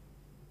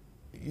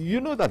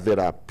 you know that there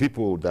are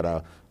people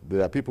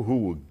who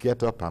will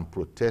get up and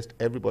protest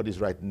everybody's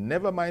right.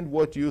 Never mind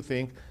what you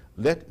think.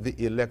 Let the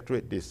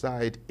electorate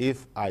decide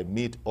if I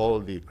meet all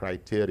the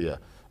criteria.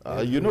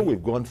 You know,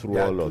 we've gone through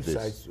all of this.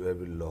 There are two sides to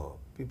every law.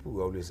 People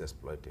will always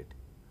exploit it.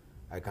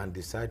 I can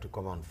decide to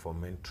come and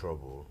foment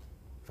trouble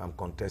if I'm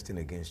contesting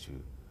against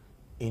you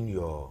in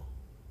your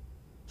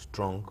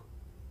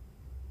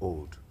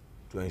stronghold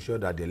to ensure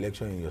that the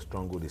election in your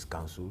stronghold is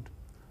cancelled.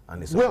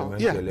 And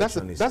that's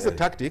a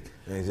tactic.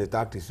 It's a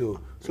tactic.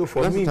 So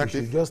for me, we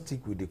should just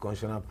stick with the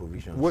constitutional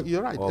provisions. Well,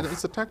 you're right.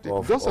 It's a tactic.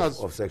 Just as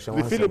Section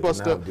the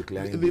filibuster,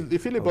 the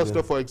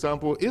filibuster, for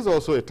example, is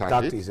also a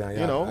tactic.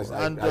 You know,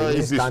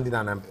 I'm standing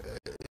and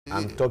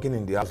I'm talking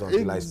in the house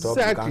until I stop.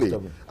 Exactly. You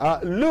can't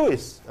stop me.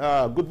 Louis,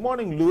 good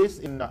morning, Louis,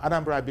 in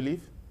Anambra, I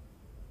believe.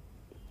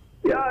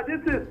 Yeah,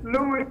 this is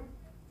Louis,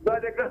 by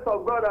the grace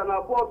of God, an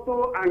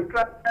apostle and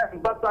Christ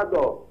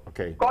ambassador.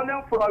 Okay.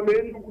 Calling from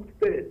Enugu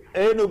State.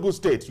 Enugu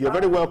State, you're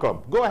very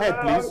welcome. Go ahead,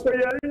 please.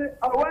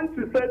 I want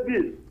to say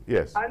this.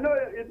 Yes. I know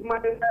it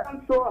might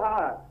sound so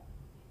hard,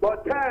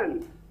 but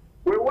then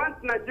we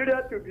want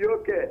Nigeria to be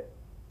okay.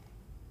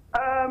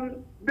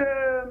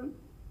 The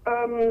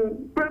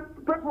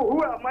people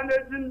who are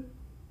managing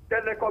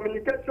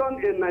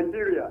telecommunication in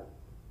Nigeria,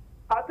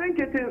 I think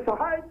it is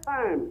high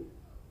time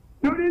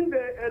during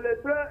the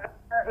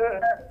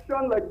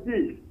election like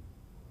this.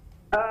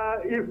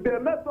 If they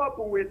mess up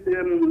with,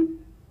 ways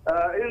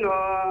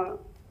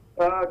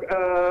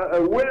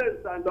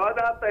and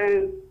other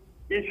things,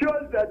 it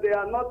shows that they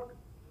are not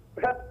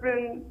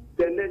helping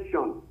the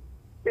nation.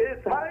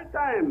 It's high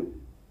time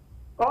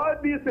all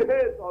these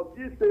heads of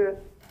these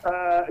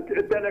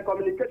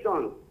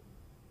telecommunications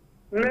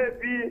may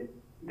be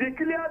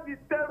declared the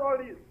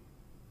terrorists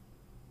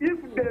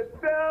if they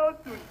fail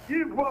to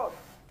give us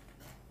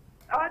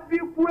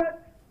adequate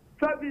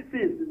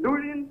services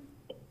during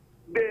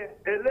the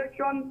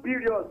election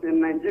periods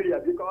in Nigeria,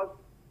 because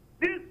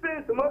these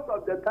things most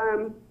of the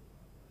time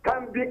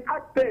can be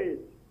acted.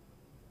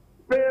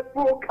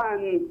 People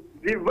can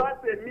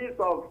devise a means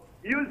of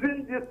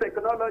using this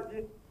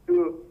technology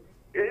to,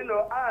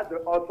 add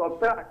or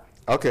subtract.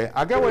 Okay,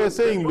 I get what you're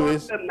saying,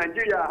 Louis.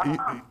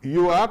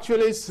 You are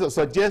actually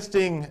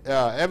suggesting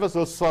ever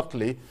so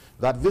subtly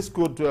that this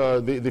could,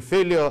 the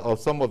failure of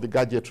some of the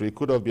gadgetry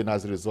could have been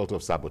as a result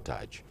of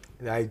sabotage.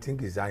 I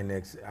think it's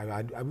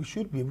INEC. We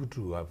should be able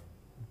to have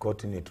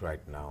gotten it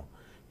right now.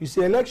 You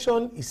see,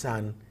 election is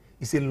a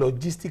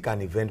logistic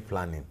and event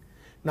planning.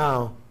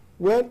 Now,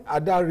 when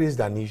Ada raised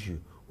an issue,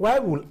 why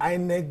will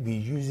INEC be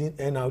using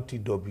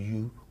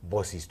NRTW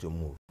buses to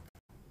move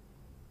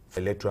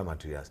electoral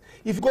materials?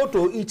 If you go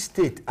to each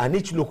state and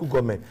each local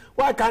government,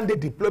 why can't they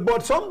deploy?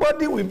 But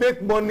somebody will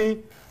make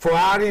money for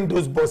hiring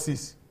those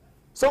buses.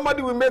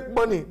 Somebody will make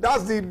money.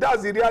 That's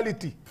the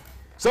reality.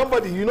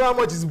 Somebody, you know how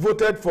much is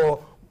voted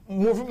for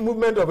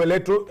movement of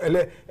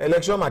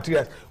election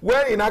materials,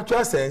 where in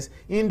actual sense,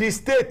 in the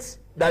states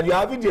that you're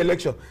having the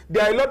election,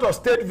 there are a lot of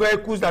state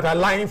vehicles that are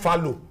lying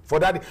fallow for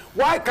that.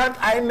 Why can't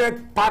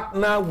INEC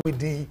partner with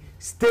the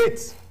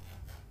states?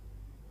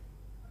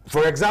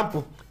 For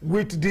example,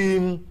 with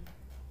the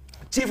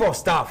chief of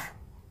staff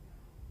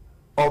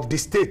of the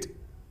state,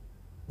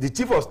 the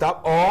chief of staff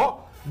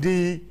or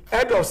the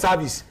head of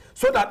service,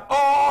 so that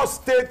all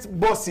state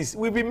buses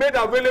will be made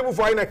available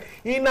for INEC.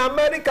 In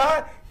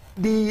America,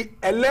 the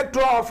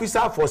electoral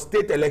officer for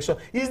state election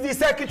is the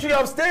Secretary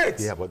of State.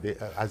 Yeah, but they,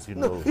 as you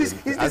know,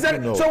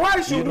 so why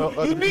should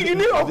you need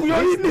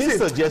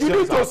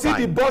to see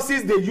the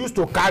buses they use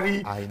to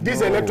carry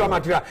this electoral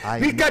material,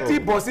 rickety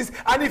buses,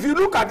 and if you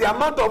look at the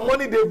amount of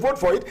money they vote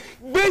for it,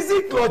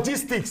 basic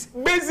logistics,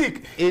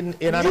 in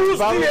an use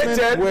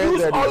DHL,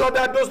 use all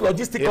other those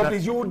logistic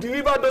companies, you will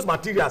deliver those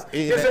materials.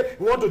 They say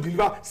we want to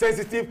deliver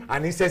sensitive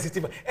and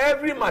insensitive.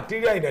 Every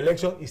material in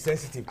election is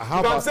sensitive. How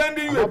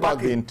about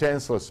the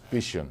intense suspicion?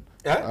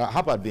 How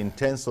about the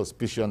intense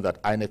suspicion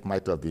that INEC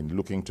might have been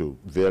looking to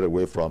veer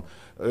away from?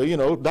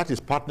 That is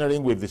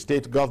partnering with the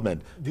state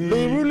government. The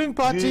ruling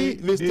party,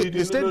 the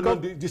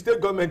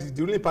state government,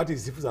 the ruling party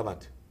is civil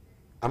servant.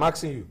 I'm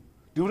asking you.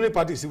 The ruling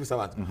party is civil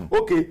servant.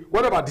 Okay,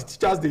 what about the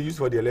teachers they use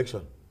for the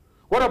election?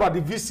 What about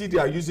the VC they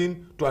are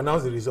using to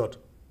announce the result?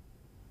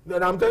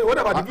 Then I'm telling you, what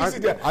about the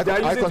VC they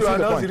are using to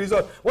announce the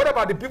result? What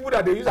about the people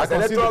that they use as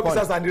electoral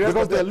officers and the rest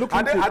of them?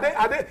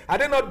 Are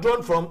they not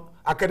drawn from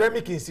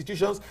academic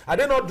institutions? Are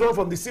they not drawn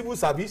from the civil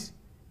service?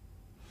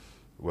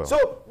 Well,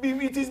 so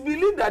it is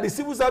believed that the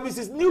civil service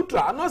is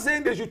neutral. I'm not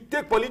saying they should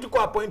take political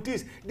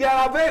appointees. There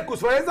are vehicles.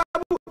 For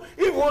example,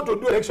 if want to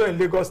do election in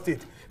Lagos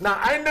State, now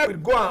INEC will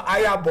go and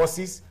hire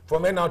buses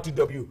from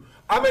NRTW.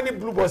 How many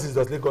blue buses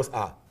does Lagos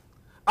have?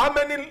 How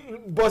many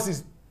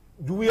buses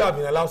do we have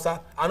in Alausa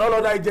and all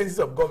other agencies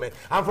of government?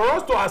 And for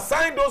us to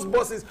assign those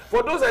buses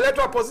for those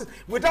electoral buses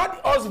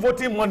without us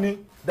voting money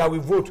that we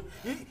vote,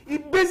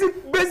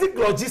 basic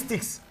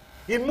logistics.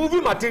 In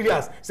moving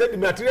materials, said the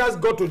materials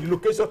got to the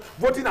location.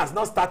 Voting has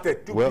not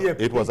started. 2 p.m.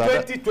 It was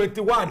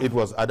 2021. It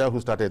was Ada who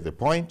started the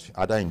point.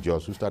 Ada in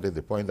Jos who started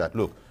the point that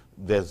look,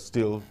 there's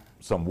still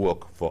some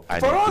work for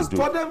us to do.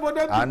 For them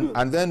to do.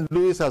 And then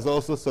Louis has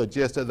also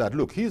suggested that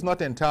look, he's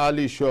not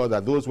entirely sure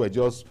that those were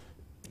just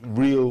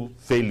real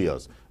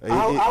failures.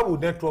 How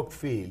would network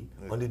fail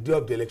on the day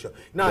of the election?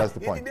 Now, that's the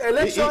point. The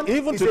election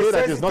even is today, a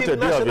that is not a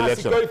day of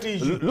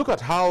election. Look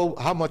at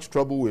how much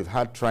trouble we've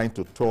had trying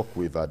to talk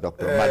with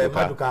Dr.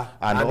 Maduka.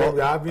 And then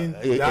we're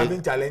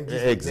having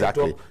challenges.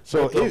 Exactly.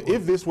 So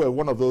if this were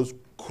one of those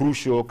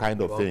crucial kind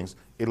of things,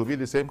 it'll be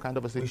the same kind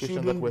of a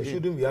situation that we're in. We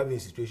shouldn't be having a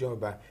situation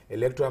where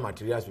electoral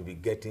materials will be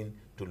getting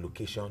to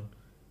location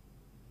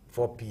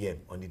 4 p.m.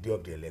 on the day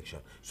of the election.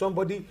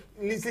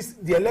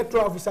 The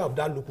electoral officer of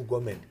that local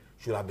government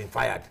should have been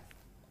fired.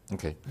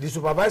 Okay. The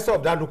supervisor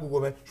of that local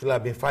government should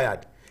have been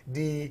fired.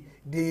 In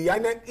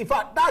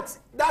fact,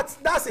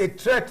 that's a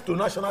threat to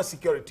national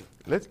security.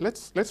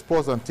 Let's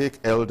pause and take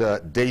Elder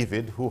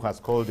David, who has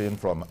called in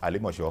from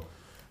Alimosho.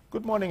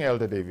 Good morning,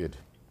 Elder David.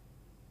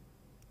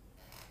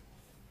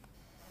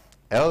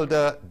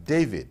 Elder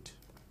David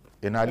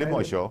in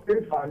Alimosho.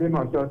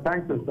 Alimosho,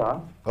 thank you,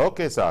 sir.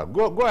 Okay, sir.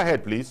 Go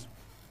ahead, please.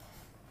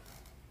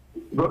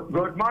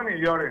 Good morning,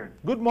 Yorin.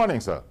 Good morning,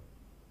 sir.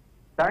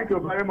 Thank you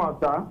very much,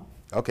 sir.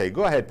 Okay,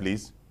 go ahead,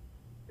 please.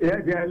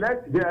 Yeah,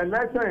 the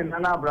election in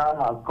Anambra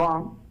has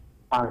come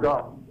and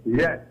gone.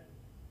 Yes,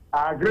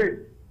 I agree.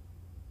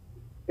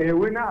 A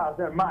winner has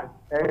a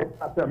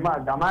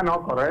match. Am I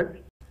not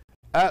correct?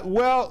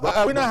 Well,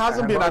 a winner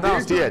hasn't been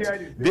announced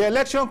yet. The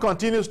election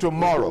continues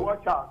tomorrow.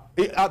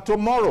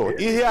 Tomorrow,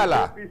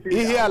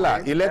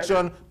 Ihiala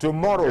election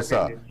tomorrow,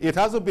 sir. It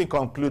hasn't been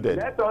concluded.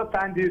 Let us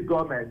thank this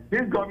government.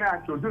 This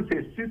government introduced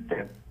a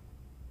system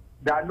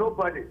that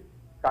nobody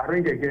can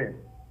ring again.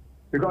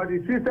 Because the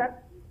system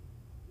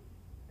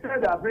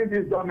that brings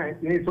this government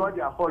is what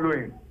they are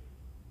following.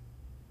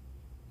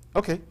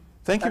 Okay.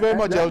 Thank you very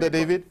much, Elder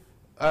David.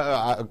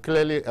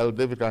 Clearly, Elder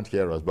David can't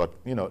hear us, but,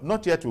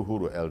 not yet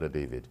Uhuru, Elder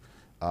David.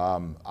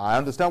 I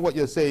understand what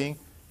you're saying.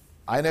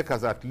 INEC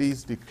has at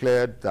least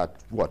declared that,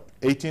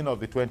 18 of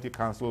the 20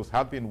 councils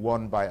have been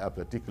won by a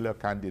particular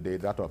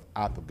candidate, that of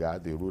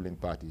APGA, the ruling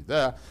party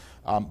there,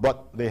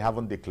 but they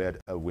haven't declared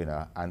a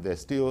winner, and there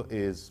still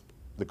is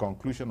the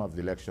conclusion of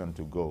the election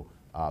to go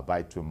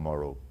by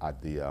tomorrow at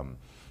the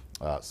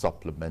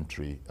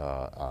supplementary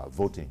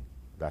voting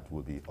that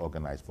will be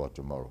organized for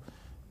tomorrow.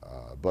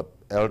 But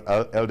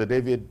Elder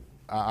David,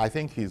 I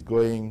think he's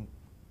going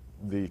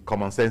the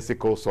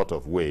commonsensical sort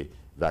of way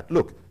that,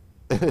 look,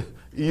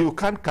 you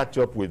can't catch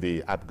up with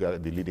the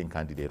leading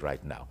candidate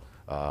right now.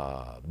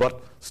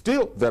 But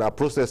still, there are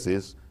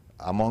processes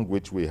among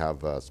which we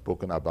have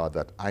spoken about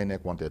that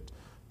INEC wanted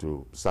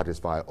to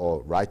satisfy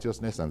all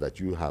righteousness, and that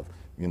you have,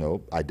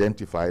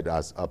 identified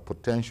as a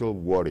potential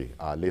worry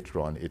later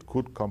on. It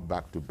could come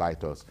back to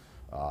bite us.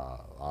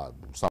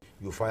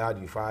 You fired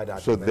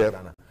that. So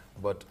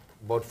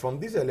but from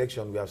this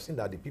election, we have seen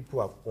that the people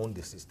have owned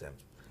the system.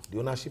 The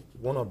ownership,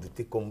 one of the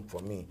take-home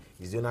for me,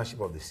 is the ownership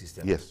of the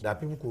system. Yes.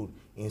 That people could,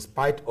 in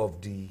spite of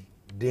the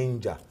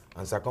danger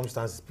and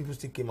circumstances, people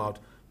still came out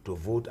to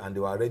vote, and they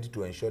were ready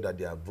to ensure that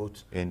their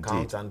votes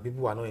count, and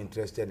people were not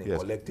interested in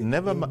collecting,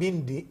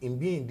 in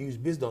being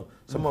induced based on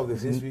some of the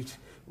things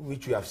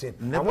which we have seen.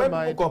 And when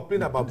people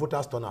complain about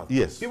voters turnout,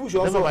 people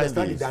should also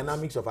understand the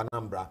dynamics of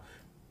Anambra.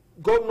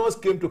 Governors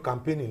came to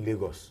campaign in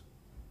Lagos.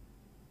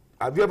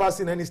 Have you ever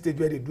seen any state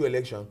where they do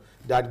election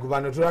that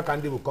gubernatorial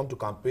candidate will come to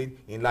campaign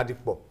in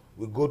Ladipo?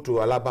 We go to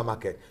Alaba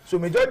Market. So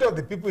majority of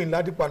the people in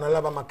Ladipo and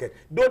Alaba Market,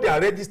 though they are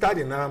registered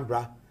in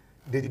Anambra,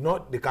 they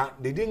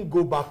didn't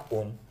go back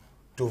home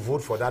to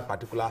vote for that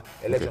particular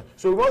election. Okay.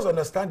 So we must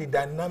understand the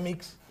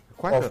dynamics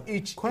of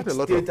each a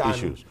lot state of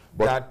issues.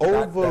 But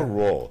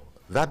overall,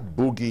 that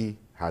boogie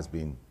has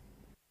been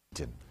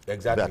eaten.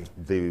 Exactly.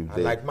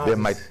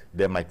 That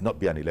there might not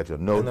be an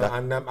election.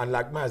 And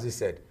like Mazi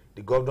said,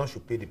 the government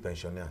should pay the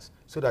pensioners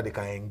so that they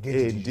can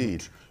engage the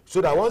youth.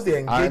 So that once they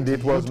engage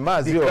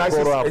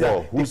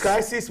the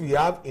crisis we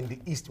have in the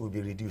East will be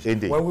reduced.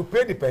 Indeed. When we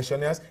pay the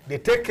pensioners, they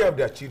take care of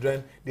their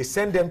children, they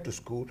send them to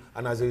school,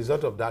 and as a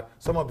result of that,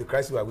 some of the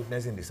crises we are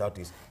witnessing in the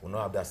Southeast will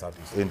not have that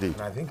Southeast. Indeed.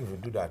 And I think if we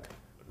do that...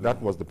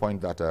 That was the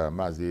point that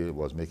Mazi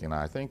was making.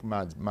 I think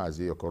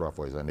Mazi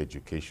Okorafor is an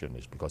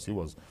educationist, because he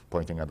was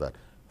pointing at that.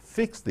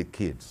 Fix the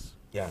kids.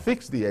 Yeah.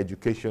 Fix the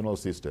educational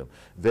system.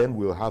 Then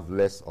we'll have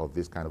less of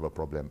this kind of a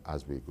problem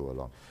as we go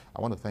along.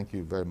 I want to thank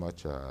you very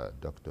much,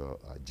 Dr.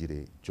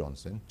 Jide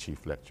Johnson,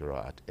 Chief Lecturer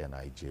at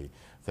NIJ.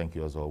 Thank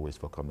you as always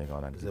for coming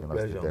on and giving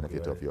us the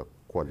benefit of your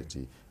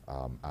quality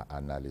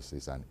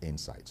analysis and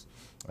insights.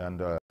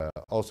 And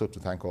also to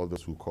thank all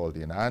those who called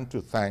in, and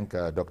to thank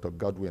Dr.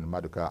 Godwin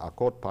Maduka,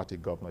 Accord Party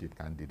governorship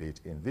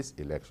candidate in this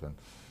election,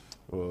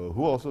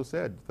 who also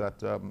said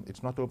that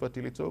it's not over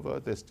till it's over.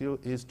 There still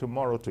is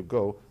tomorrow to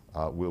go.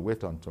 We'll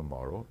wait on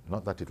tomorrow.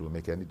 Not that it will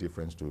make any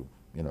difference to,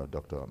 you know,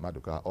 Dr.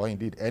 Maduka, or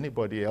indeed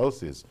anybody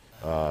else's,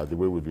 the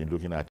way we've been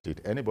looking at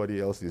it,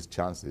 anybody else's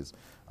chances.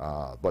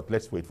 But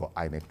let's wait for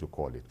INEC to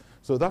call it.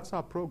 So that's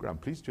our program.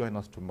 Please join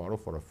us tomorrow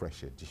for a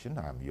fresh edition.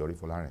 I'm Yori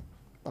Folarin.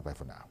 Bye-bye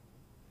for now.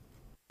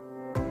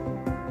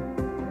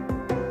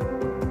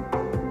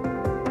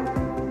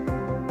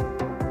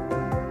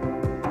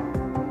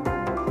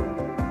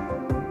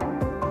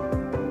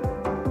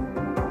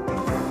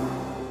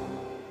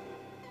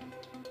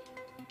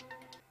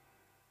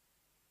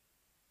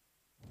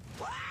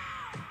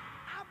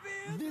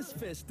 This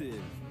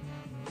festive,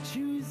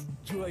 choose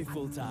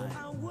joyful time.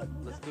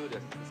 Let's do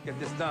this. Let's get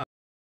this done.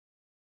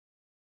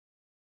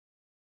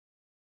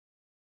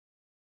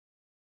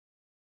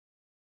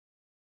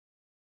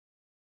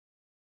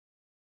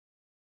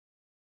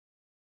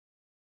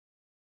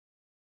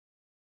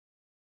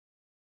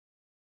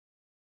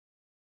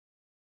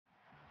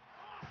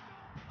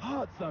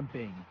 Heart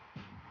thumping.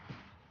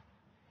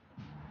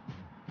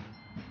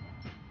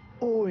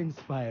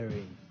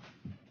 Awe-inspiring.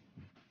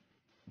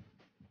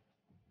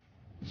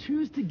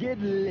 Choose to get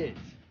lit.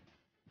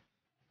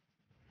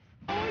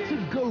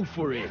 To go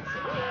for it.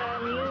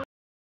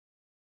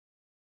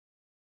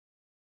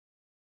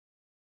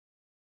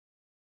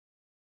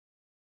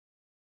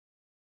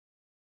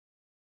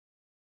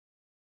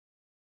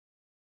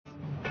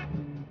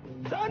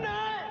 So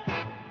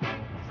nice!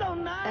 So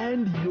nice!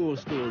 And your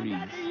stories.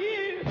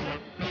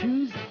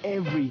 Choose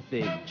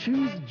everything.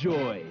 Choose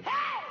joy.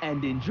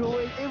 And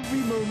enjoy every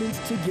moment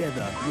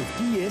together with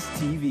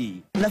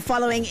DSTV. The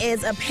following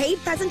is a paid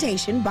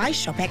presentation by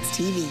ShopX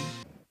TV.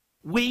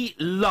 We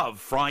love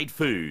fried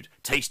food,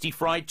 tasty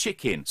fried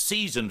chicken,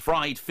 seasoned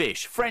fried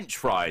fish, French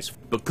fries.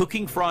 But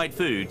cooking fried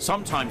food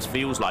sometimes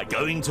feels like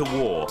going to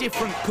war.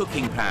 Different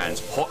cooking pans,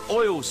 hot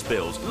oil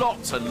spills,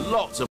 lots and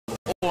lots of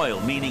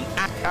oil, meaning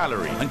a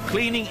calorie. And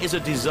cleaning is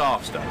a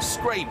disaster.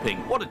 Scraping,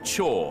 what a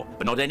chore.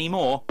 But not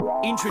anymore.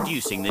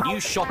 Introducing the new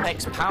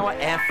ShopX Power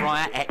Air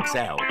Fryer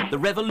XL, the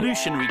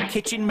revolutionary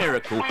kitchen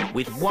miracle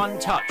with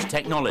one-touch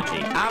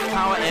technology. Our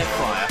Power Air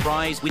Fryer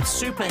fries with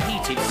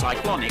superheated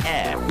cyclonic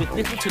air with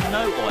little to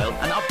no oil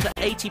and up to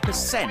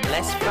 80%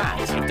 less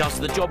fat. It does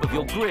the job of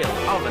your grill,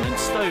 oven and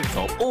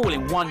stovetop all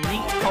in one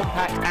neat,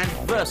 compact and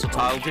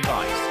versatile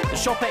device. The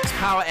ShopX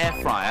Power Air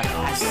Fryer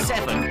has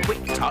 7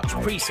 quick-touch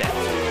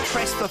presets.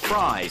 Press for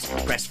fries,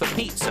 press for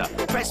pizza,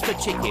 press for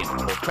chicken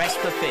or press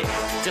for fish.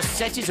 Just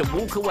set it and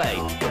walk away.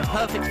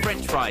 Perfect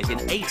French fries in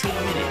 18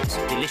 minutes.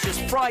 Delicious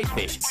fried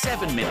fish,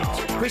 7 minutes.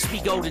 Crispy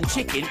golden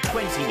chicken,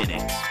 20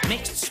 minutes.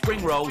 Mixed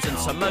spring rolls and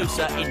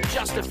samosa in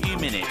just a few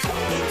minutes.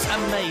 It's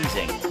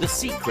amazing. The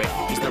secret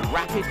is the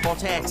rapid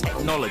hot air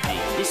technology.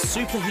 This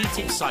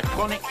superheated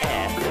cyclonic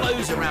air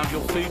flows around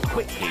your food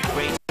quickly,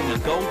 creating a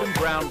golden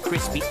brown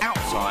crispy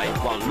outside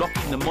while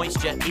locking the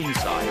moisture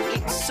inside.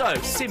 It's so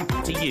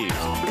simple to use.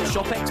 The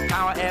ShopX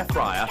Power Air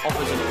Fryer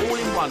offers an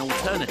all-in-one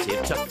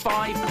alternative to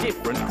 5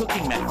 different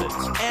cooking methods.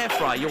 Air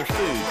fry your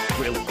food,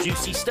 grill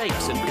juicy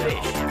steaks and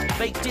fish,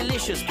 bake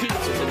delicious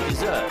pizzas and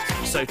desserts,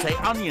 saute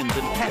onions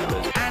and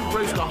peppers, and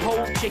roast a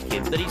whole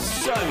chicken that is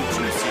so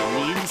juicy on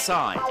the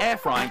inside. Air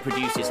frying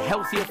produces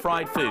healthier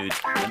fried foods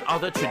than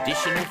other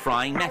traditional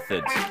frying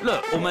methods.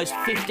 Look, almost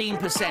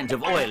 15%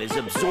 of oil is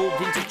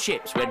absorbed into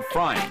chips when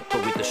frying,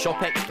 but with the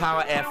ShopX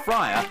Power Air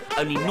Fryer,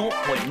 only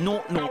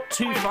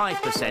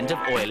 0.0025% of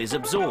oil is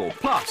absorbed.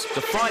 Plus,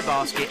 the fry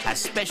basket has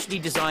specially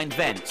designed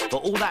vents for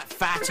all that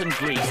fat and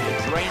grease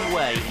to drain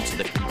away into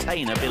the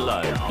container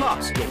below.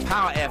 Plus, your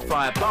Power Air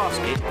Fryer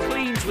basket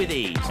cleans with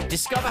ease.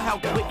 Discover how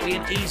quickly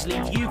and easily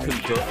you can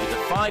cook with the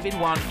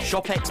 5-in-1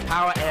 ShopX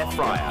Power Air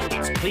Fryer.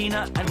 It's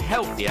cleaner and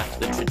healthier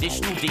than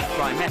traditional deep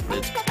fry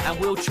methods and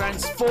will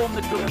transform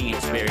the cooking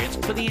experience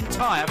for the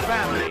entire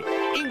family.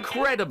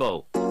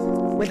 Incredible!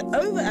 With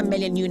over 1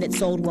 million units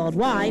sold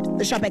worldwide,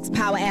 the ShopX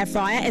Power Air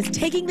Fryer is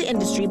taking the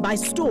industry by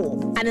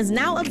storm and is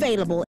now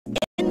available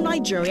in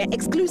Nigeria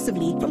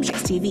exclusively from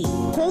ShopX TV.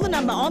 Call the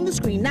number on the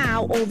screen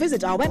now or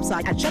visit our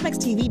website at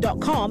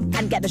shopxtv.com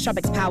and get the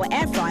ShopX Power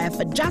Air Fryer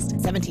for just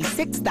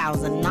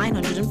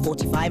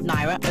 76,945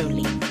 Naira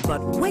only.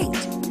 But wait!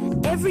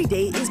 Every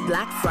day is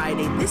Black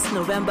Friday this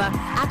November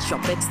at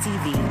ShopX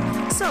TV.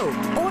 So,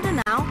 order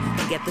now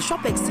and get the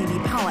ShopX TV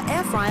Power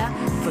Air Fryer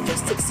for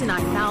just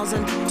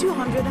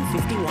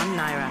 69,251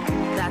 Naira.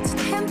 That's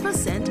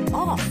 10%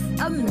 off.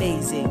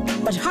 Amazing.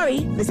 But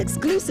hurry, this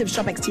exclusive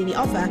ShopX TV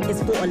offer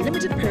is for a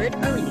limited period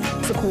only.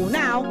 So call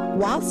now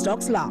while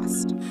stocks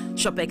last.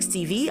 ShopX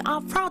TV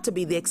are proud to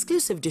be the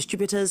exclusive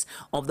distributors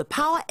of the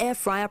Power Air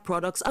Fryer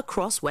products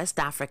across West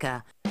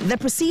Africa. The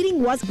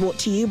proceeding was brought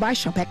to you by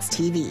ShopX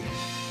TV.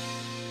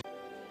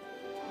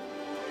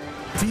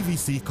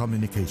 TVC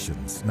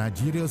Communications,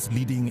 Nigeria's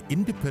leading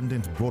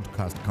independent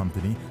broadcast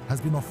company, has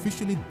been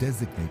officially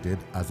designated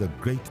as a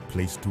great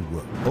place to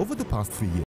work. Over the past 3 years,